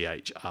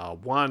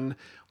CHR1.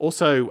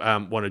 Also,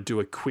 want to do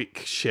a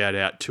quick shout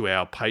out to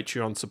our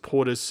Patreon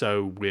supporters.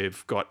 So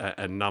we've got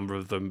a number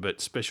of them,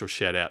 but special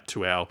shout out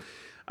to our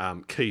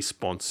key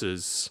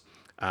sponsors,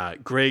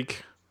 Greg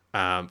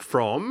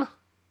from,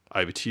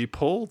 over to you,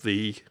 Paul,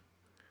 the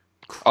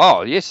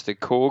Oh, yes, the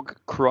Korg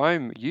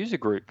Chrome user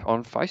group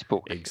on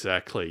Facebook.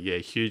 Exactly. Yeah,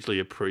 hugely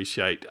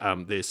appreciate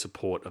their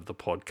support of the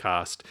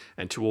podcast,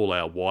 and to all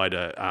our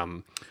wider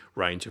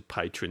range of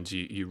patrons.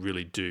 You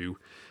really do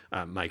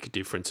make a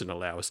difference and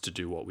allow us to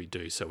do what we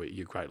do, so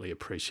you greatly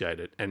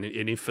appreciate it. And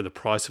if for the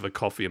price of a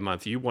coffee a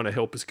month you want to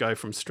help us go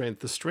from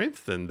strength to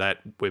strength, then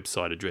that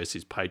website address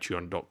is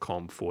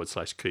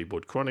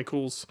patreon.com/Keyboard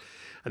Chronicles.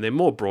 And then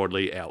more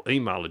broadly, our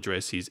email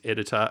address is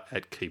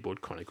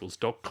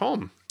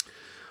editor@keyboardchronicles.com.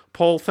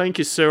 Paul, thank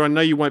you, sir. I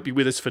know you won't be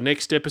with us for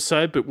next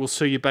episode, but we'll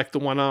see you back the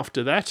one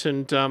after that.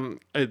 And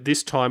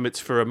this time it's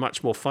for a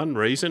much more fun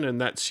reason,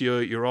 and that's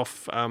you're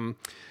off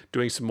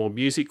doing some more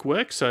music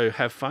work. So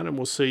have fun, and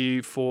we'll see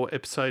you for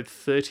episode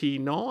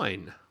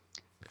 39.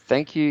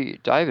 Thank you,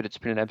 David. It's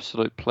been an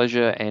absolute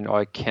pleasure, and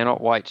I cannot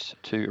wait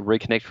to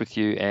reconnect with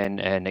you and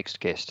our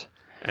next guest.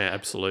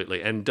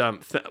 Absolutely. And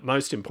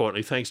most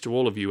importantly, thanks to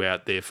all of you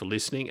out there for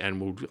listening,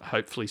 and we'll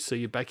hopefully see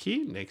you back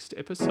here next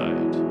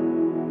episode.